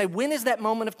moment. You say, when is that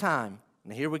moment of time?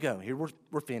 And here we go. Here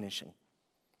we're finishing.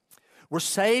 We're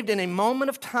saved in a moment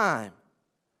of time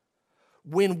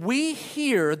when we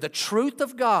hear the truth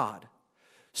of God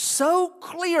so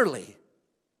clearly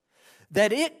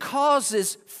that it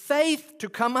causes faith to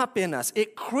come up in us.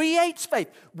 It creates faith.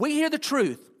 We hear the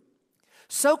truth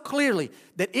so clearly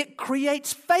that it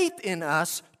creates faith in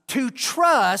us to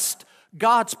trust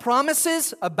God's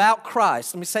promises about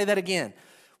Christ. Let me say that again.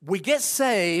 We get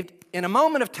saved in a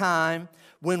moment of time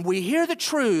when we hear the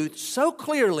truth so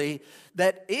clearly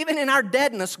that even in our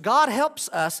deadness, God helps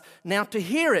us now to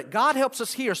hear it. God helps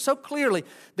us hear so clearly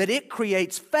that it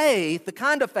creates faith, the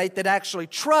kind of faith that actually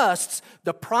trusts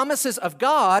the promises of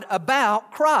God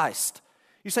about Christ.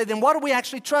 You say, then what are we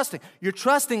actually trusting? You're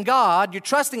trusting God, you're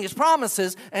trusting His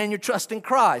promises, and you're trusting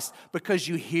Christ because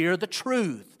you hear the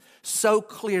truth so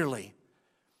clearly.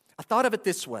 I thought of it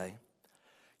this way.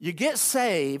 You get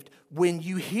saved when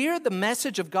you hear the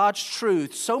message of God's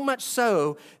truth so much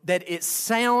so that it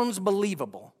sounds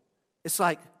believable. It's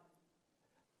like,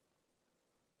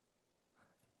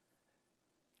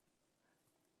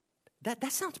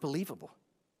 that sounds believable.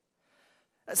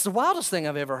 That's the wildest thing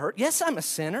I've ever heard. Yes, I'm a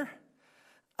sinner.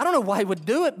 I don't know why He would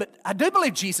do it, but I do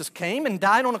believe Jesus came and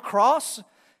died on a cross.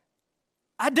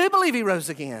 I do believe He rose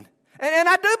again. And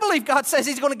I do believe God says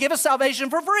He's going to give us salvation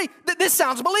for free. This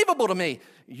sounds believable to me.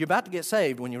 You're about to get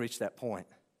saved when you reach that point.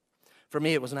 For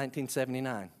me, it was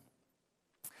 1979.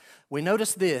 We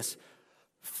notice this.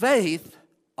 Faith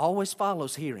always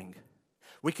follows hearing.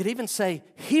 We could even say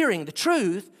hearing the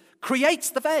truth creates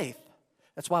the faith.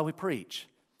 That's why we preach.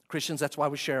 Christians, that's why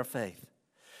we share our faith.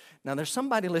 Now, there's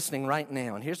somebody listening right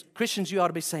now, and here's Christians, you ought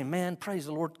to be saying, man, praise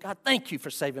the Lord. God, thank you for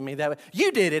saving me that way.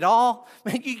 You did it all.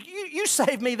 You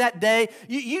saved me that day.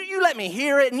 You let me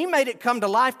hear it, and you made it come to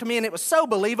life to me, and it was so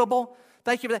believable.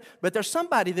 Thank you for that. But there's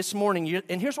somebody this morning,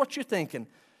 and here's what you're thinking.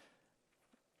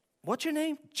 What's your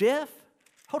name? Jeff?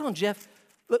 Hold on, Jeff.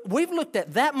 Look, we've looked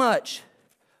at that much.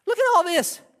 Look at all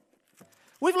this.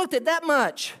 We've looked at that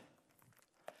much.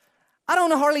 I don't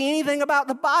know hardly anything about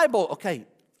the Bible. Okay.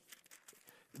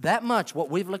 That much, what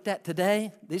we've looked at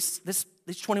today, these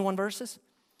 21 verses,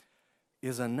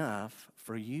 is enough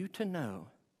for you to know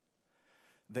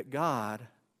that God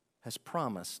has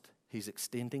promised He's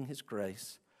extending His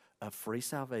grace of free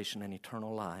salvation and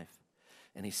eternal life.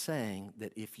 And He's saying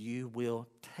that if you will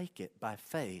take it by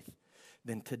faith,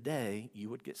 then today you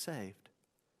would get saved.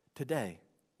 Today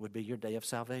would be your day of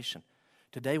salvation.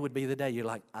 Today would be the day you're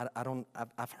like,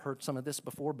 I've heard some of this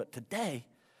before, but today,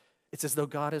 it's as though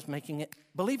God is making it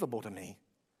believable to me.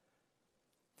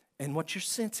 And what you're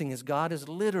sensing is God is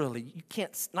literally, you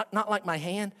can't, not like my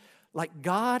hand, like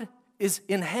God is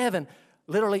in heaven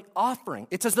literally offering.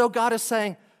 It's as though God is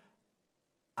saying,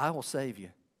 I will save you.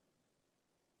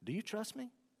 Do you trust me?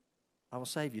 I will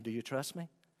save you. Do you trust me?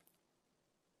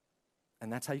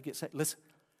 And that's how you get saved. Listen,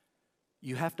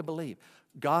 you have to believe.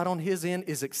 God on His end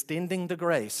is extending the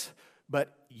grace,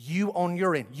 but you on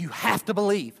your end, you have to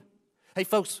believe. Hey,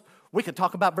 folks, we can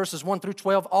talk about verses 1 through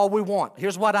 12 all we want.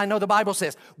 Here's what I know the Bible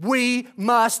says. We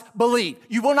must believe.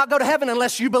 You will not go to heaven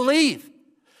unless you believe.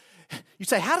 You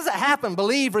say, how does that happen?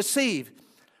 Believe, receive.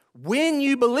 When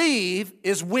you believe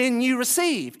is when you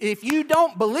receive. If you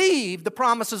don't believe the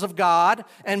promises of God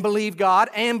and believe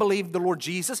the Lord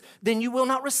Jesus, then you will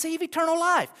not receive eternal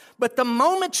life. But the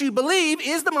moment you believe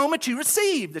is the moment you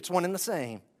receive. It's one and the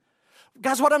same.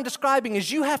 Guys, what I'm describing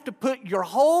is you have to put your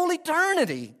whole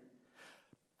eternity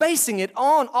basing it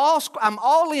on, I'm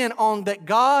all in on that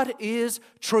God is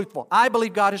truthful. I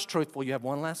believe God is truthful. You have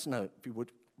one last note. If you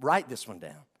would write this one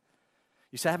down.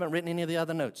 You say, I haven't written any of the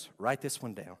other notes. Write this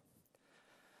one down.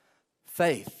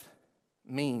 Faith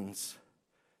means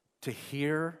to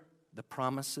hear the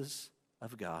promises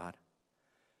of God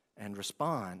and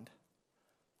respond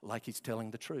like He's telling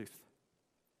the truth.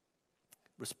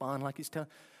 Respond like He's telling.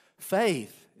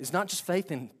 Faith is not just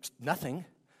faith in nothing.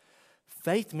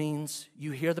 Faith means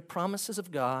you hear the promises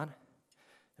of God,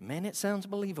 and man, it sounds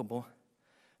believable,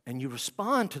 and you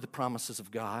respond to the promises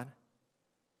of God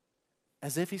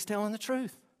as if He's telling the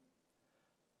truth.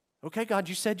 Okay, God,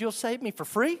 you said you'll save me for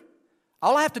free.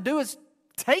 All I have to do is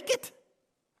take it.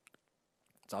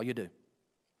 That's all you do.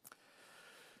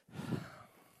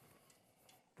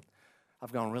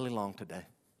 I've gone really long today.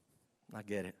 I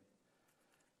get it.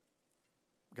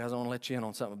 Guys, I want to let you in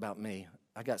on something about me.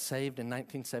 I got saved in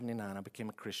 1979. I became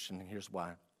a Christian, and here's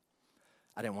why.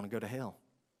 I didn't want to go to hell.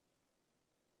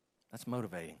 That's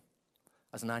motivating.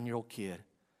 I was a 9-year-old kid,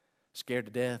 scared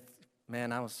to death.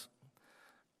 Man, I was,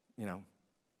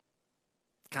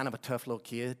 kind of a tough little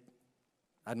kid.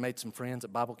 I'd made some friends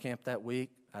at Bible camp that week.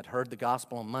 I'd heard the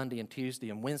gospel on Monday and Tuesday,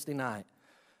 and Wednesday night,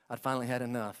 I'd finally had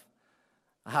enough.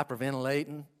 I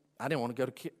hyperventilating. I didn't want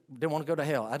to go to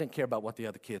hell. I didn't care about what the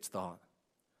other kids thought.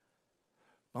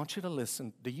 I want you to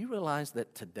listen. Do you realize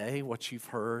that today what you've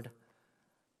heard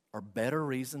are better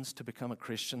reasons to become a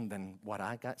Christian than what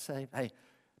I got saved? Hey,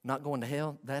 not going to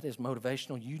hell, that is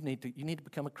motivational. You need to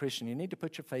become a Christian. You need to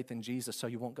put your faith in Jesus so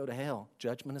you won't go to hell.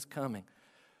 Judgment is coming.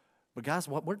 But guys,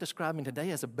 what we're describing today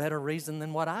is a better reason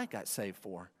than what I got saved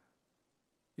for.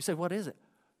 You say, what is it?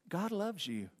 God loves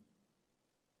you.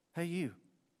 Hey, you.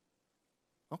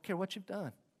 I don't care what you've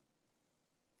done.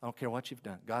 I don't care what you've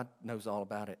done. God knows all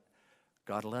about it.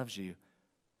 God loves you.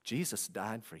 Jesus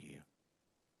died for you.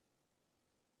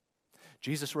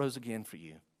 Jesus rose again for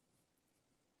you.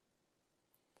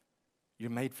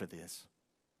 You're made for this.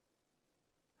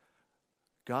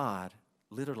 God,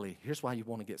 literally, here's why you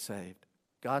want to get saved.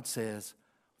 God says,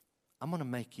 I'm going to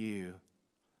make you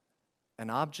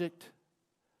an object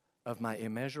of my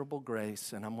immeasurable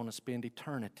grace, and I'm going to spend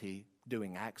eternity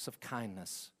doing acts of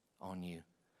kindness on you.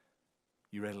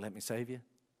 You ready to let me save you?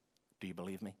 Do you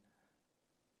believe me?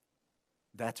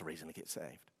 That's a reason to get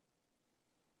saved.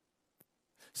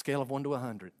 Scale of 1 to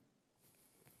 100.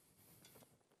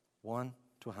 1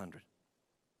 to 100.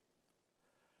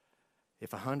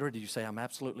 If 100, you say, I'm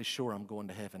absolutely sure I'm going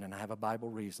to heaven and I have a Bible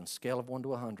reason. Scale of 1 to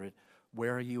 100,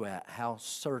 where are you at? How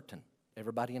certain?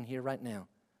 Everybody in here right now,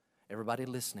 everybody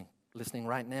listening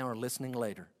right now or listening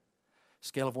later.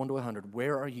 Scale of 1 to 100,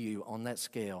 where are you on that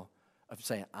scale of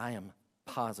saying, I am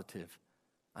positive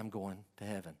I'm going to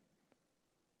heaven?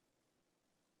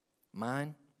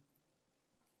 Mine,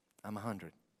 I'm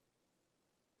 100.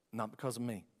 Not because of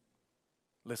me.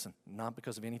 Listen, not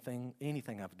because of anything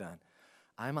I've done.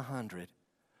 I'm 100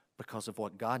 because of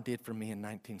what God did for me in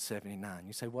 1979.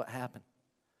 You say, what happened?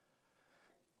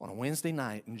 On a Wednesday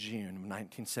night in June of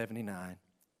 1979,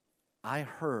 I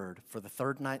heard for the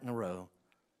third night in a row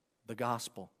the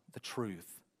gospel, the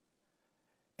truth.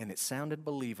 And it sounded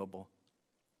believable.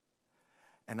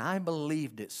 And I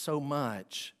believed it so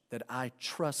much that I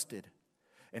trusted.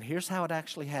 And here's how it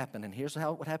actually happened, and here's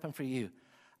how it would happen for you.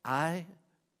 I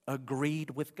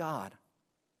agreed with God.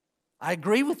 I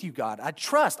agree with you, God. I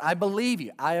trust. I believe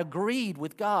you. I agreed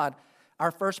with God.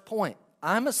 Our first point.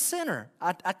 I'm a sinner.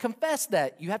 I confess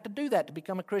that. You have to do that to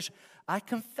become a Christian. I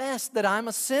confess that I'm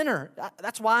a sinner.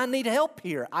 That's why I need help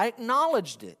here. I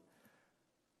acknowledged it.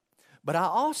 But I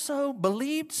also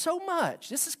believed so much.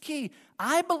 This is key.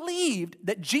 I believed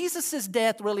that Jesus'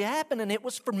 death really happened and it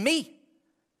was for me.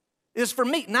 It was for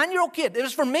me. 9-year-old kid. It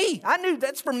was for me. I knew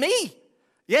that's for me.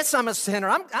 Yes, I'm a sinner.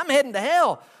 I'm heading to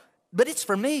hell. but it's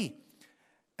for me.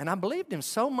 And I believed him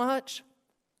so much,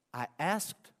 I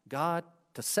asked God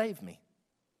to save me.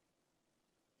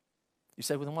 You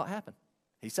say, well, then what happened?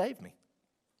 He saved me.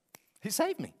 He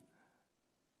saved me.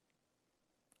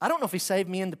 I don't know if he saved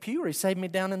me in the pew or he saved me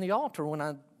down in the altar when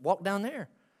I walked down there.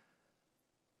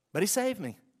 But he saved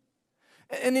me.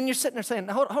 And then you're sitting there saying,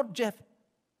 hold, Jeff,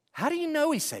 how do you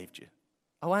know he saved you?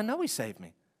 Oh, I know he saved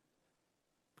me.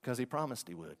 Because he promised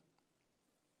he would.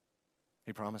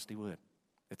 He promised he would.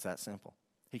 It's that simple.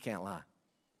 He can't lie.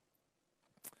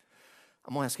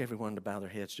 I'm going to ask everyone to bow their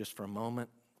heads just for a moment,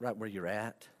 right where you're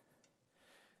at.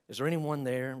 Is there anyone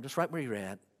there, just right where you're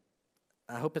at?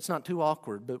 I hope it's not too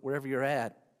awkward, but wherever you're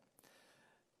at,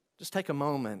 just take a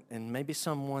moment, and maybe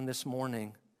someone this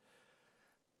morning,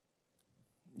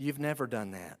 you've never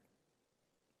done that.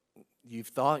 You've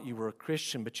thought you were a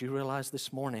Christian, but you realize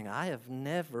this morning, I have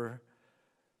never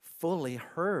fully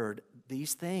heard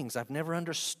these things. I've never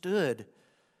understood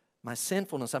my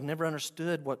sinfulness. I've never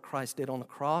understood what Christ did on the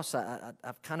cross.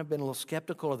 I've kind of been a little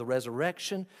skeptical of the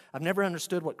resurrection. I've never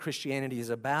understood what Christianity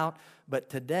is about. But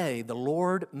today, the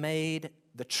Lord made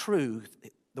the truth,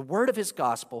 the word of His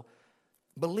gospel,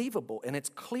 believable. And it's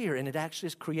clear, and it actually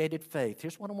has created faith.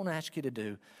 Here's what I want to ask you to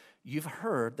do. You've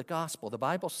heard the gospel. The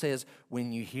Bible says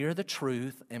when you hear the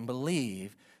truth and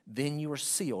believe, then you are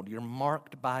sealed. You're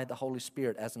marked by the Holy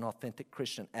Spirit as an authentic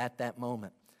Christian at that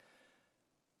moment.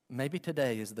 Maybe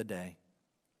today is the day.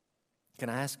 Can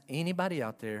I ask anybody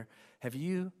out there, have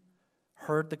you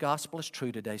heard the gospel is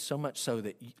true today, so much so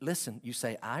that, listen, you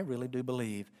say, I really do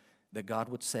believe that God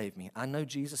would save me. I know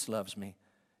Jesus loves me,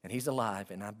 and He's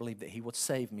alive, and I believe that He would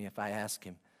save me if I ask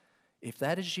Him. If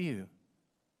that is you,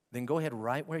 then go ahead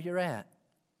right where you're at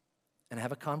and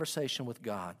have a conversation with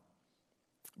God.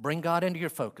 Bring God into your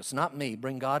focus, not me.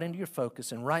 Bring God into your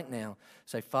focus, and right now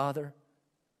say, Father,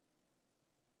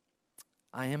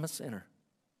 I am a sinner.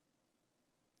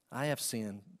 I have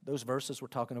sinned. Those verses were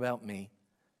talking about me.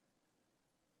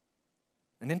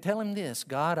 And then tell Him this,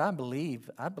 God, I believe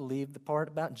the part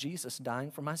about Jesus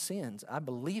dying for my sins. I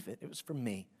believe it. It was for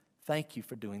me. Thank you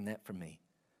for doing that for me.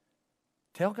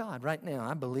 Tell God right now,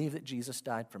 I believe that Jesus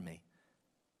died for me.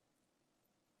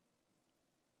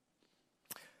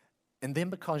 And then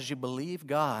because you believe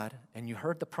God and you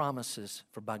heard the promises,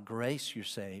 for by grace you're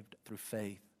saved through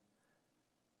faith,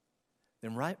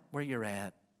 then right where you're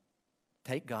at,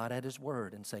 take God at His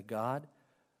word and say, God,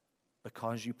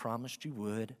 because you promised you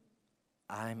would,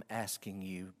 I'm asking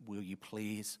you, will you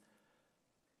please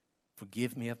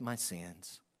forgive me of my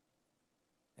sins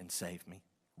and save me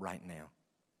right now?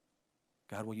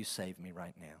 God, will you save me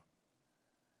right now?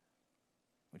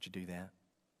 Would you do that?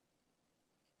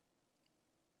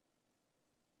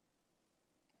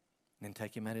 And then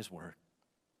take Him at His word.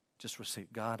 Just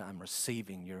receive, God, I'm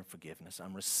receiving your forgiveness.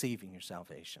 I'm receiving your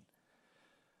salvation.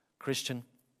 Christian,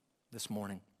 this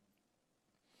morning,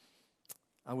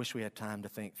 I wish we had time to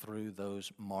think through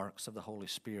those marks of the Holy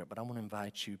Spirit, but I want to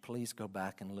invite you, please go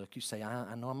back and look. You say,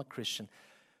 I know I'm a Christian.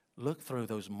 Look through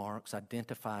those marks,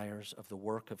 identifiers of the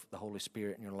work of the Holy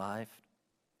Spirit in your life.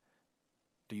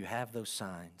 Do you have those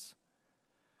signs?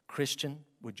 Christian,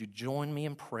 would you join me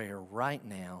in prayer right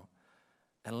now,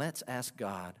 and let's ask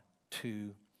God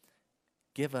to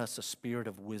give us a spirit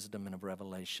of wisdom and of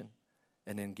revelation,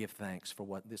 and then give thanks for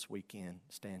what this weekend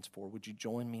stands for. Would you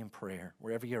join me in prayer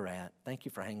wherever you're at? Thank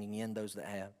you for hanging in, those that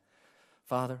have.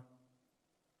 Father,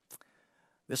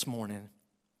 this morning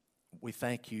we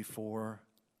thank you for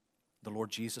the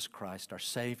Lord Jesus Christ, our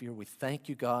Savior. We thank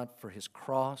you, God, for His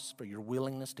cross, for your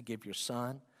willingness to give your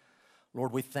Son.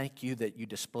 Lord, we thank you that you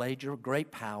displayed your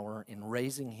great power in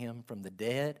raising Him from the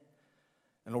dead.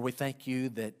 And Lord, we thank you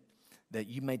that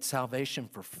you made salvation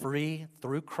for free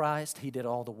through Christ. He did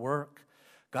all the work.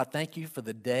 God, thank you for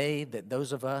the day that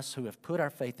those of us who have put our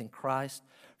faith in Christ,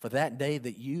 for that day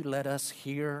that you let us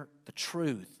hear the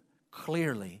truth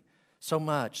clearly so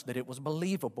much that it was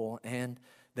believable and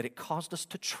that it caused us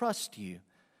to trust you.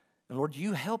 And Lord,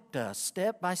 you helped us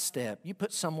step by step. You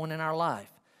put someone in our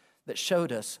life that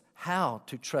showed us how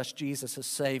to trust Jesus as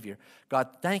Savior. God,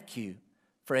 thank you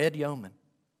for Ed Yeoman.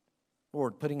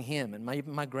 Lord, putting him and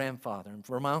even my grandfather and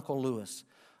for my Uncle Lewis.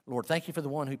 Lord, thank you for the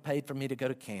one who paid for me to go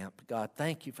to camp. God,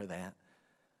 thank you for that.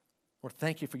 Lord,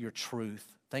 thank you for your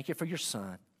truth. Thank you for your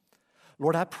Son.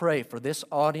 Lord, I pray for this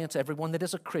audience, everyone that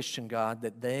is a Christian, God,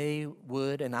 that they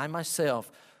would, and I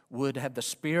myself, would have the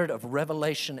spirit of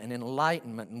revelation and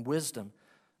enlightenment and wisdom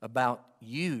about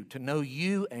you, to know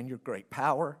you and your great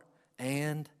power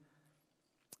and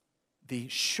the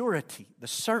surety, the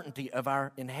certainty of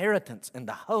our inheritance and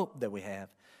the hope that we have.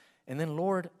 And then,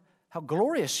 Lord, how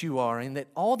glorious you are in that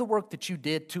all the work that you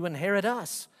did to inherit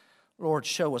us. Lord,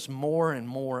 show us more and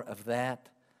more of that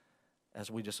as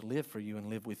we just live for you and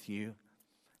live with you.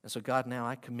 And so, God, now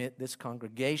I commit this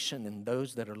congregation and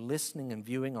those that are listening and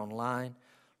viewing online,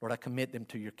 Lord, I commit them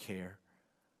to your care.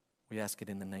 We ask it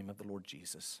in the name of the Lord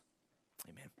Jesus.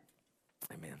 Amen.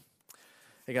 Amen.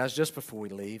 Hey, guys, just before we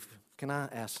leave, can I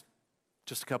ask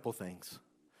just a couple things?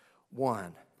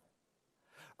 One,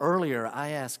 earlier I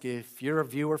asked if you're a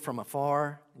viewer from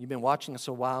afar, you've been watching us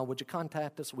a while, would you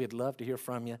contact us? We'd love to hear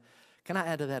from you. Can I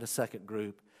add to that a second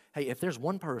group? Hey, if there's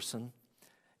one person,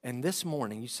 and this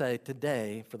morning you say,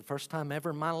 today, for the first time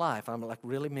ever in my life, I'm like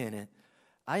really meant it,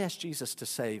 I asked Jesus to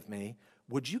save me,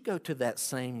 would you go to that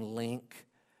same link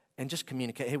and just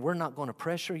communicate? Hey, we're not going to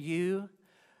pressure you.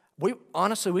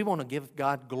 Honestly, we want to give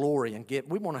God glory and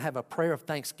we want to have a prayer of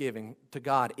thanksgiving to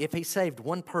God. If He saved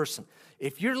one person,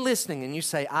 if you're listening and you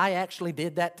say, I actually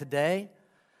did that today,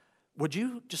 would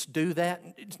you just do that?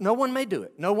 No one may do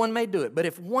it. No one may do it. But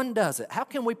if one does it, how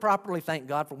can we properly thank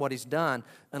God for what He's done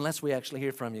unless we actually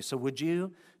hear from you? So would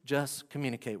you just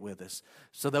communicate with us?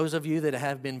 So those of you that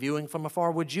have been viewing from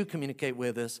afar, would you communicate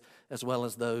with us as well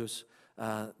as those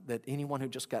that anyone who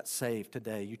just got saved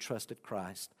today, you trusted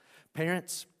Christ?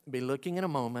 Parents, be looking in a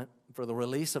moment for the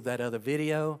release of that other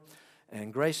video.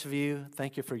 And Graceview,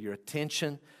 thank you for your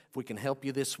attention. If we can help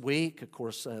you this week, of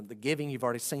course, the giving, you've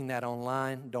already seen that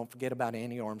online. Don't forget about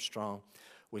Annie Armstrong.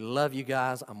 We love you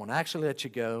guys. I'm going to actually let you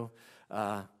go.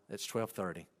 It's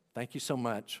 12:30. Thank you so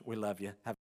much. We love you.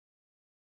 Have